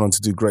Maria has gone on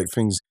to do great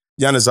things.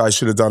 Januzaj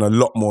should have done a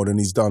lot more than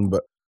he's done.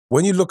 But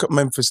when you look at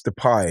Memphis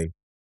Depay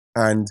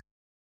and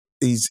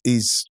his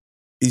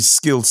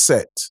skill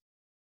set,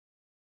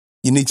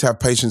 you need to have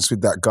patience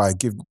with that guy.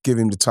 Give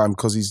him the time,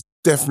 because he's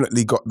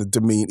definitely got the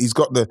demeanor. He's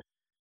got the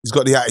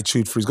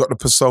attitude for it. He's got the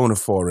persona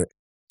for it.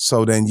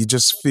 So then you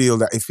just feel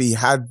that if he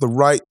had the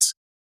right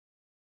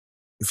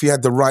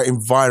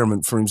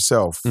environment for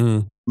himself,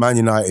 Man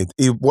United,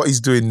 what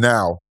he's doing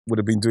now would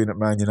have been doing at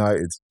Man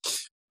United.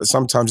 But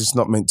sometimes it's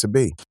not meant to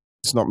be.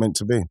 It's not meant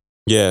to be.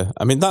 Yeah.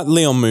 I mean, that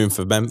Lyon move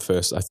for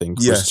Memphis, I think,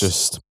 was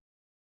just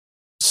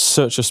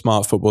such a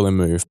smart footballing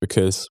move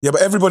because... Yeah,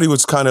 but everybody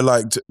was kind of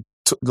like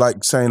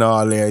saying,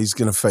 yeah, he's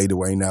going to fade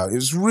away now. It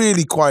was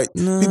really quite...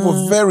 people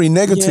were very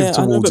negative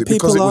towards it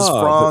because it was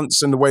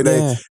France and the way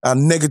they are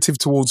negative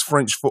towards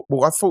French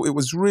football. I thought it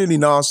was really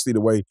nasty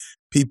the way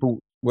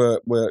people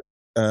were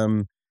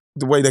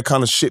the way they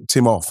kind of shipped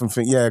him off and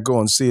think, yeah, go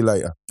on, see you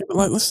later.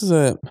 Like,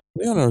 Lyon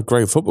are a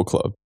great football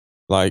club.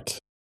 Like,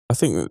 I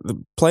think that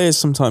the players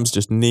sometimes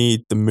just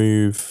need the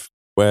move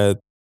where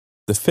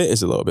the fit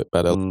is a little bit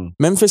better.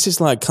 Memphis is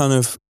like kind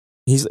of...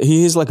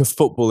 He is like a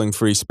footballing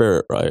free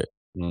spirit, right?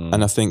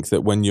 And I think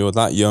that when you're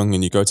that young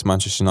and you go to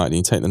Manchester United and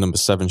you take the number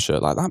 7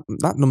 shirt, like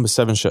that number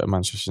 7 shirt at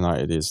Manchester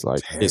United is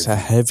like, it's a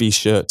heavy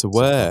shirt to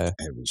wear.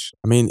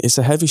 I mean, it's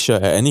a heavy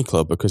shirt at any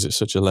club because it's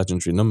such a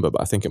legendary number,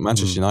 but I think at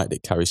Manchester United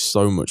it carries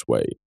so much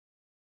weight.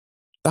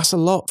 That's a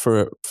lot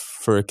for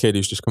a kid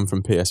who's just come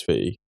from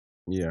PSV.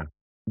 Yeah.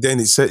 Then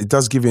it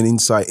does give you an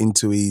insight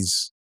into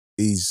his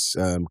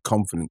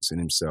confidence in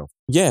himself.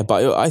 Yeah,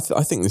 but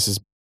I think this is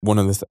one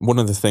of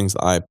the things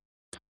that I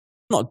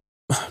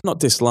not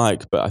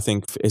dislike, but I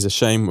think is a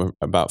shame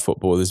about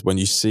football is when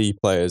you see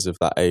players of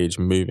that age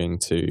moving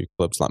to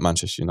clubs like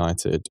Manchester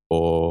United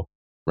or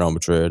Real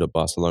Madrid or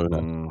Barcelona.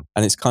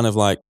 And it's kind of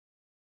like,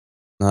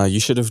 no,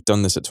 you should have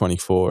done this at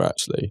 24,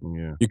 actually.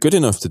 Yeah. You're good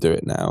enough to do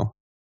it now.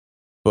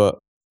 But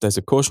there's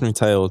a cautionary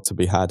tale to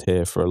be had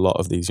here for a lot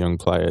of these young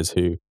players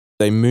who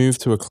they move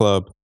to a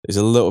club that is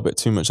a little bit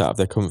too much out of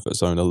their comfort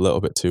zone a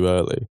little bit too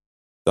early.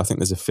 I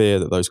think there's a fear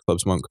that those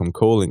clubs won't come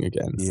calling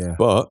again. Yeah.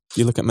 But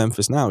you look at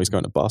Memphis now, he's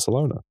going to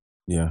Barcelona.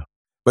 Yeah.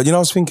 But, you know, I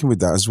was thinking with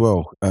that as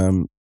well.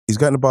 He's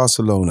going to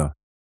Barcelona,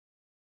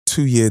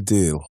 2-year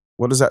deal.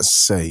 What does that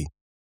say?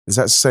 Does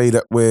that say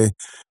that we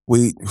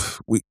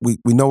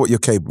know what you're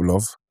capable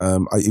of?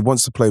 He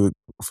wants to play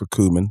for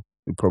Koeman.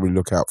 We'll probably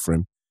look out for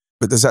him.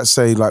 But does that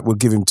say, like, we'll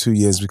give him 2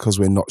 years because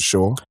we're not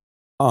sure?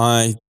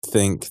 I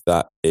think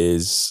that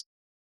is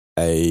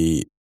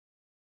a...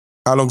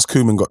 How long's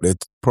Koeman got there?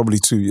 Probably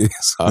 2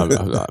 years.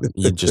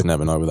 You just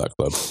never know with that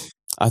club.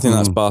 I think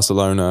that's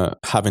Barcelona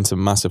having to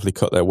massively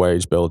cut their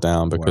wage bill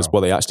down because,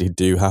 well, they actually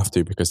do have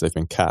to because they've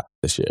been capped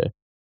this year.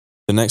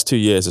 The next 2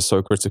 years are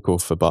so critical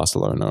for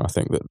Barcelona. I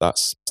think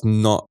that's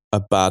not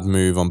a bad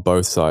move on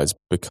both sides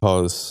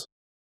because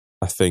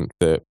I think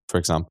that, for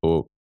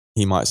example,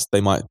 they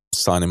might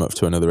sign him up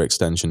to another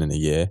extension in a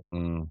year,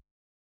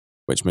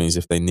 which means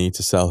if they need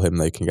to sell him,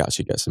 they can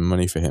actually get some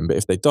money for him. But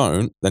if they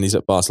don't, then he's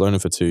at Barcelona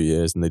for 2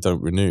 years and they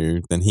don't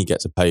renew, then he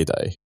gets a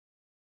payday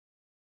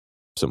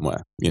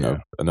somewhere,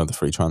 another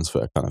free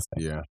transfer kind of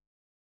thing. Yeah.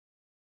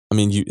 I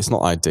mean, it's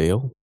not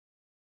ideal,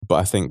 but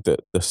I think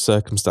that the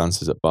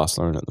circumstances at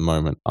Barcelona at the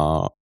moment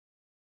are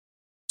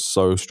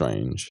so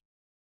strange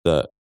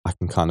that I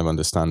can kind of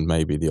understand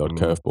maybe the odd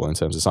curveball in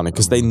terms of signing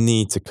because they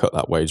need to cut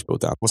that wage bill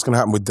down. What's going to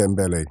happen with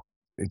Dembele?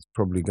 It's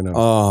probably going to...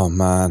 Oh,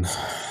 man.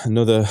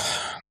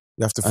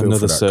 You have to feel another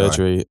for that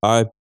surgery.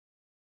 Guy.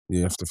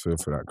 You have to feel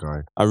for that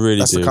guy. I really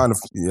That's do. The kind of,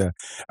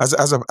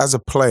 as a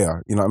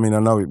player, I mean, I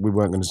know we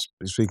weren't going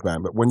to speak about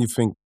it, but when you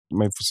think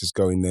Memphis is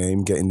going there,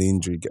 him getting the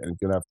injury, going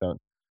to have to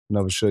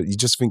another shirt, you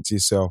just think to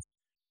yourself,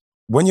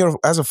 when you're,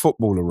 as a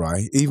footballer,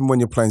 right, even when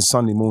you're playing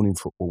Sunday morning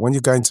football, when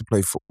you're going to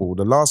play football,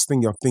 the last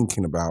thing you're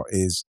thinking about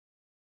is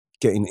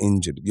getting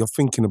injured. You're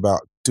thinking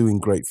about doing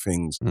great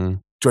things,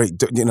 great,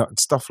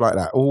 stuff like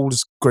that, all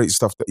this great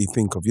stuff that you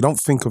think of. You don't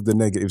think of the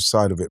negative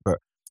side of it, but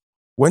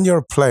when you're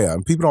a player,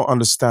 and people don't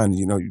understand,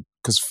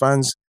 because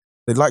fans,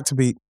 they like to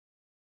be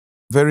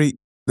they're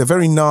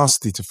very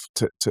nasty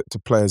to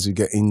players who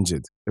get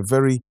injured.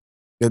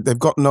 They've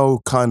got no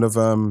kind of,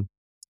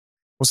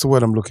 what's the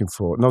word I'm looking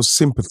for? No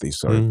sympathy,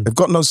 sorry. They've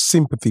got no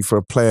sympathy for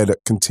a player that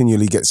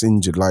continually gets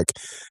injured, like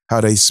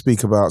how they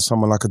speak about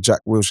someone like a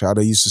Jack Wilshere, how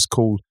they used to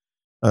call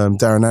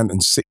Darren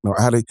Anton sick note,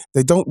 how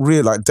they don't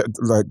realize,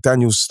 like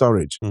Daniel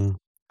Sturridge,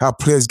 how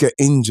players get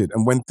injured,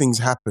 and when things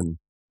happen,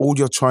 all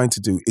you're trying to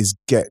do is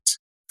get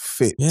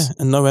fit. Yeah,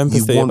 and no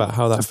empathy about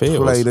how that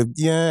feels.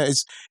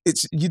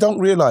 It's you don't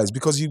realize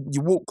because you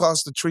walk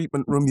past the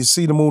treatment room, you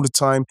see them all the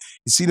time,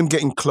 you see them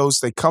getting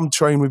close, they come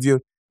train with you,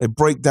 they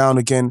break down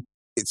again.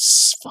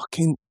 It's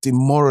fucking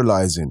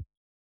demoralizing.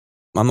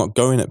 I'm not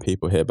going at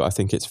people here, but I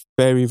think it's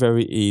very,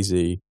 very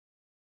easy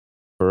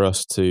for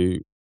us to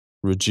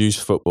reduce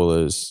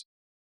footballers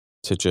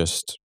to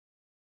just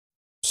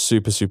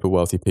super, super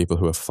wealthy people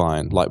who are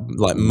fine. Like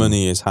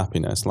money is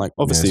happiness. Like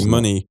obviously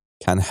money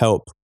can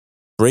help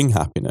bring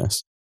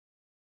happiness,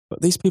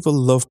 but these people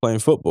love playing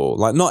football.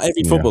 Like not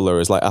every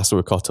footballer is like Asa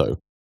Ikoto,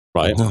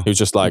 right? Who's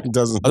just like, I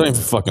don't even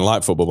fucking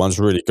like football, but I'm just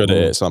really good at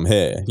it, so I'm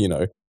here,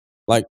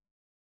 Like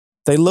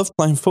they love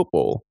playing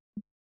football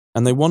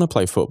and they want to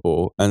play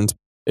football, and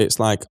it's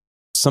like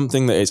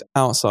something that is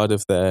outside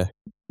of their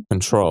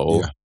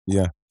control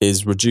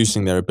is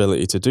reducing their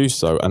ability to do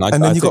so. And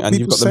you've got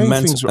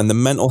the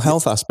mental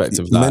health aspect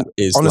of that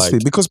is honestly,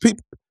 because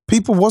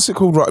people, what's it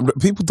called? Right?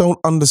 People don't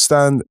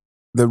understand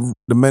the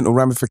mental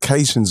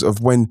ramifications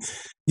of when,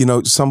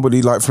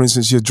 somebody like, for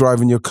instance, you're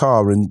driving your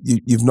car and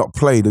you've not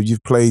played, or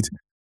you've played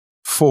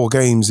 4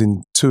 games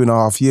in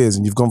 2.5 years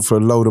and you've gone for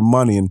a load of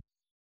money, and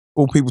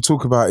all people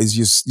talk about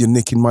is you're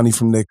nicking money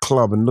from their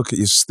club, and look at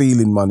you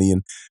stealing money,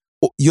 and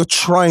you're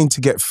trying to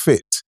get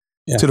fit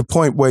to the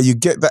point where you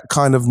get that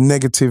kind of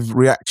negative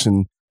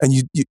reaction, and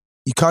you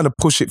kind of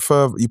push it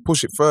further. You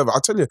push it further. I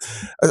tell you,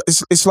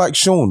 it's like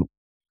Sean.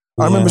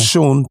 I remember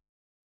Sean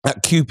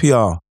at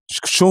QPR.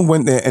 Sean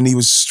went there and he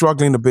was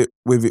struggling a bit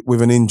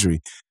with an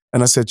injury,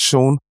 and I said,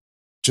 Sean,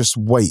 just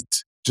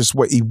wait. Just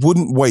wait. He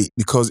wouldn't wait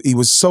because he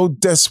was so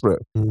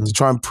desperate to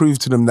try and prove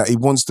to them that he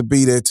wants to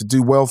be there to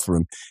do well for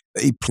him,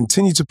 that he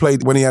continued to play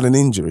when he had an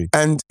injury.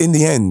 And in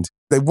the end,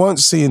 they weren't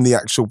seeing the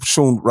actual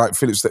Sean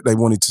Wright-Phillips that they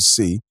wanted to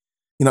see.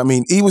 You know what I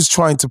mean? He was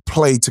trying to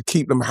play to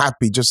keep them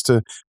happy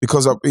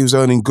because he was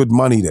earning good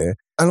money there.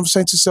 And I'm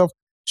saying to myself,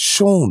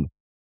 Sean,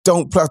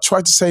 don't play. I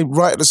tried to say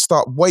right at the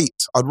start, wait.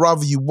 I'd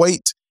rather you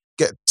wait,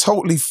 get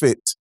totally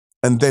fit,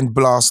 and then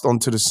blast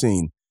onto the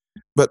scene.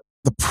 But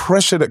the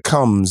pressure that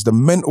comes, the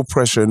mental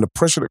pressure and the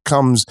pressure that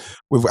comes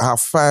with how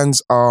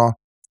fans are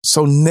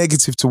so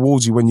negative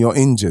towards you when you're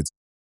injured,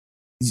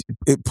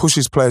 it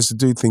pushes players to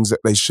do things that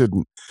they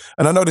shouldn't.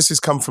 And I know this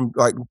has come from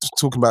like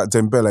talking about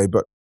Dembele,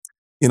 but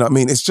you know what I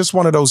mean? It's just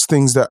one of those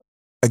things that,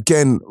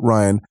 again,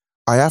 Ryan,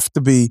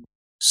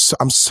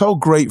 I'm so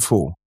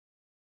grateful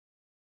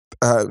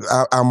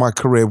how my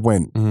career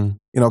went.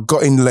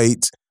 Got in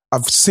late.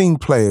 I've seen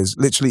players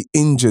literally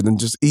injured and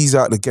just ease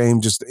out the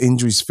game, just the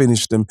injuries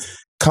finish them,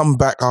 come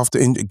back after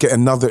get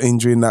another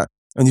injury and that.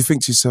 And you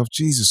think to yourself,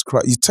 Jesus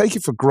Christ, you take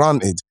it for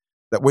granted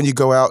that when you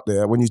go out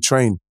there, when you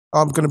train,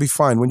 I'm going to be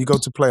fine. When you go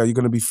to play, are you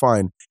going to be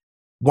fine?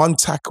 One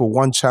tackle,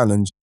 one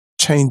challenge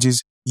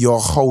changes your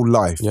whole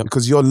life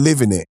because you're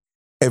living it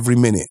every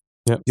minute.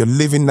 You're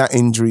living that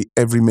injury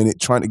every minute,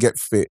 trying to get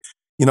fit.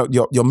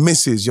 Your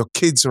missus, your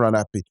kids are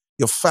unhappy,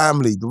 your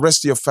family, the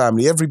rest of your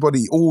family,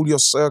 everybody, all your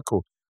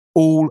circle,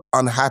 all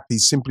unhappy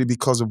simply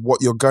because of what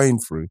you're going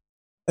through.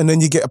 And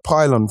then you get a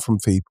pile-on from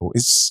people.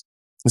 It's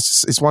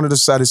It's one of the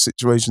saddest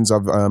situations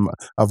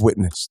I've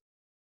witnessed.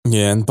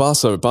 Yeah, and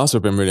Barca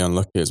have been really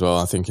unlucky as well,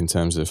 I think, in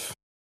terms of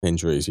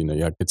injuries. You know,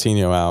 you had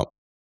Coutinho out.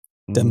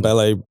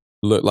 Dembele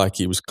looked like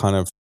he was kind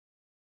of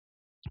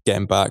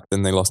getting back.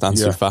 Then they lost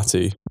Ansu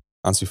Fati.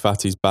 Ansu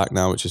Fati's back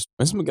now,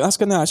 that's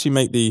going to actually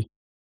make the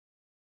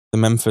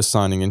Memphis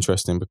signing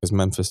interesting because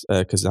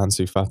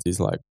Ansu Fati's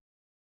like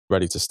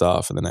ready to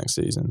start for the next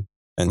season,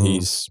 and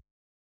he's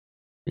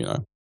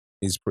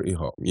pretty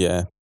hot.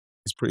 Yeah,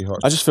 he's pretty hot.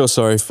 I just feel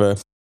sorry for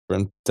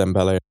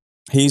Dembele.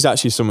 He's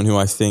actually someone who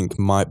I think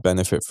might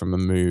benefit from a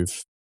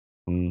move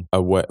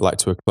away, like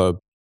to a club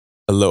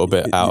a little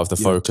bit out of the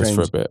focus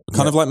for a bit,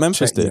 kind of like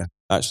Memphis did.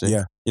 Actually,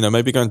 you know,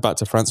 maybe going back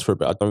to France for a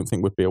bit, I don't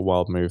think would be a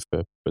wild move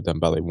for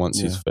Dembele once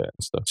he's fit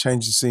and stuff.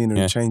 Change the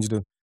scenery, change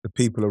the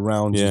people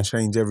around you,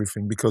 change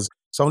everything, because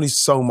it's only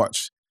so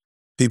much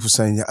people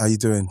saying, how you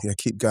doing? Yeah,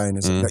 keep going.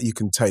 That you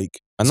can take.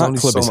 And that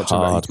club is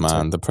hard,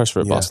 man. The pressure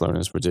at Barcelona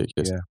is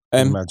ridiculous. Yeah,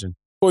 imagine.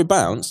 Before we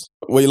bounce,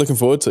 what are you looking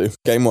forward to,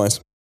 game-wise?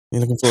 Are you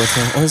looking forward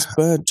to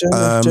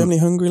is Germany,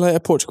 Hungary later,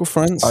 Portugal,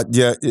 France?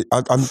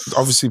 I'm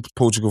obviously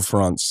Portugal,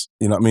 France.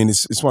 You know what I mean?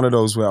 It's one of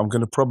those where I'm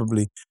going to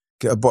probably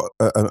get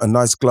a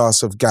nice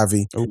glass of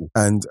Gavi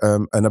and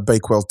a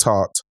Bakewell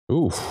tart.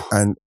 Ooh.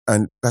 And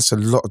that's a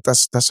lot.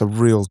 That's a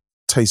real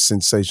taste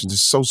sensation.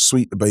 It's so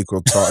sweet, the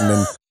Bakewell tart, and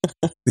then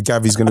the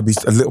Gavi's going to be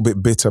a little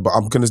bit bitter, but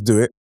I'm going to do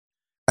it,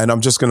 and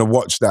I'm just going to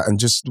watch that and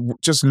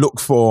just look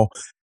for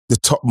the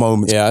top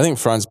moments. Yeah, I think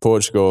France,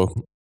 Portugal.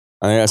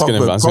 I think that's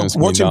going to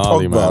be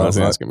gnarly, man. I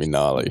think that's going to be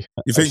gnarly.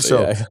 You think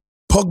so? Yeah.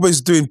 Pogba's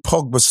doing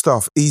Pogba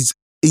stuff. He's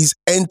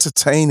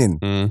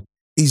entertaining.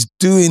 He's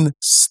doing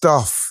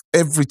stuff.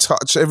 Every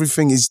touch,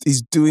 everything.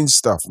 He's doing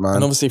stuff, man.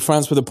 And obviously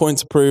France with a point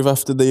to prove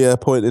after the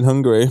point in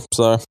Hungary.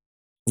 So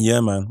yeah,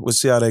 man. We'll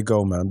see how they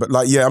go, man. But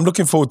I'm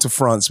looking forward to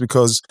France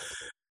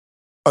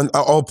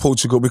or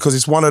Portugal, because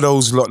it's one of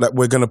those lot that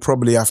we're going to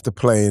probably have to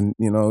play. And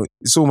you know,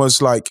 it's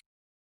almost like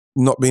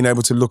not being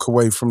able to look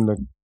away from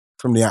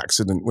the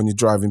accident when you're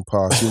driving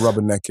past. You're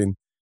rubbernecking.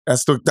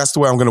 That's the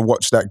way I'm going to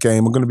watch that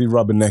game. I'm going to be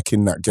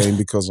rubbernecking that game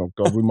because, oh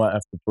God, we might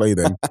have to play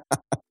them.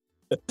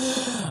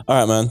 All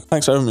right, man.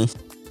 Thanks for having me.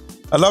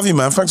 I love you,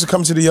 man. Thanks for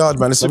coming to the yard,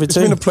 man. It's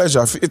been a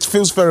pleasure. It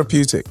feels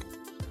therapeutic.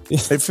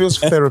 It feels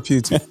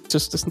therapeutic.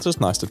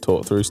 Just nice to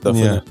talk through stuff.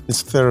 Yeah, isn't it?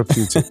 It's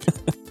therapeutic.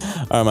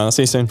 All right, man. I'll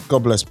see you soon.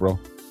 God bless, bro.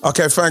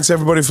 Okay, thanks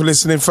everybody for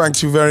listening.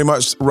 Thank you very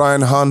much,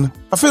 Ryan Hunn.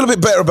 I feel a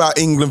bit better about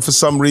England for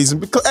some reason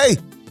because, hey,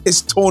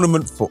 it's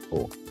tournament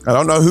football. I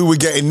don't know who we're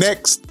getting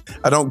next.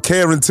 I don't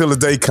care until the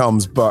day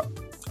comes, but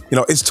you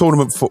know, it's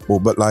tournament football.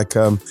 But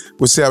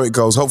we'll see how it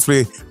goes.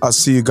 Hopefully, I'll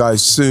see you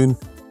guys soon.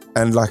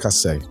 And like I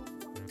say,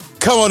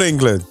 come on,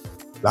 England,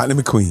 Lightning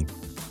McQueen.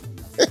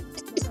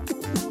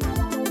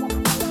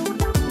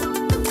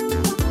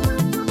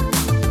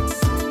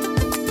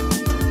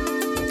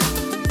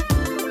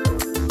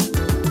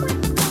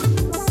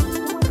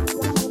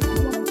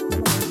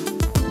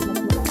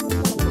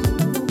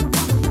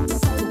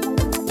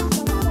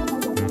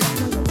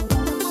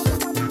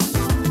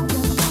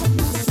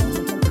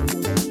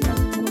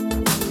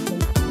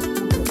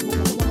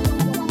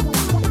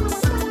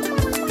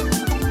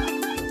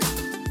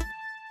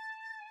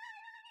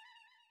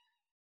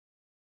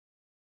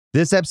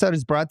 This episode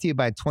is brought to you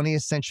by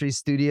 20th Century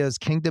Studios'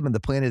 Kingdom of the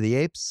Planet of the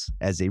Apes.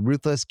 As a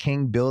ruthless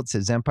king builds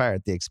his empire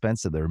at the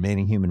expense of the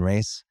remaining human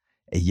race,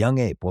 a young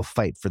ape will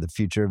fight for the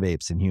future of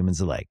apes and humans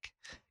alike.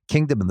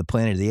 Kingdom of the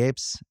Planet of the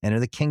Apes. Enter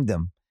the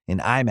kingdom in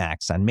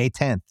IMAX on May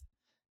 10th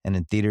and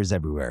in theaters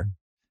everywhere.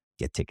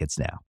 Get tickets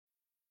now.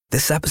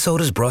 This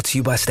episode is brought to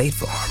you by State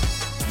Farm.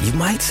 You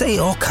might say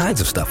all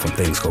kinds of stuff when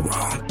things go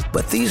wrong,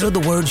 but these are the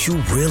words you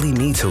really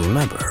need to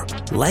remember.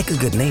 Like a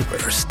good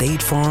neighbor,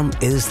 State Farm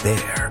is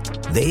there.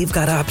 They've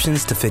got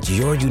options to fit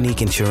your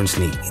unique insurance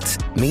needs,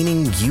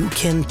 meaning you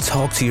can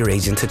talk to your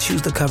agent to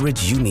choose the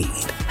coverage you need,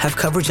 have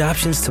coverage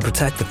options to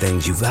protect the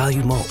things you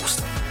value most,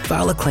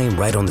 file a claim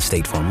right on the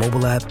State Farm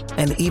mobile app,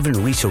 and even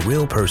reach a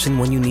real person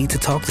when you need to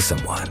talk to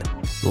someone.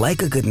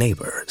 Like a good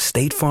neighbor,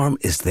 State Farm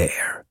is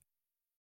there.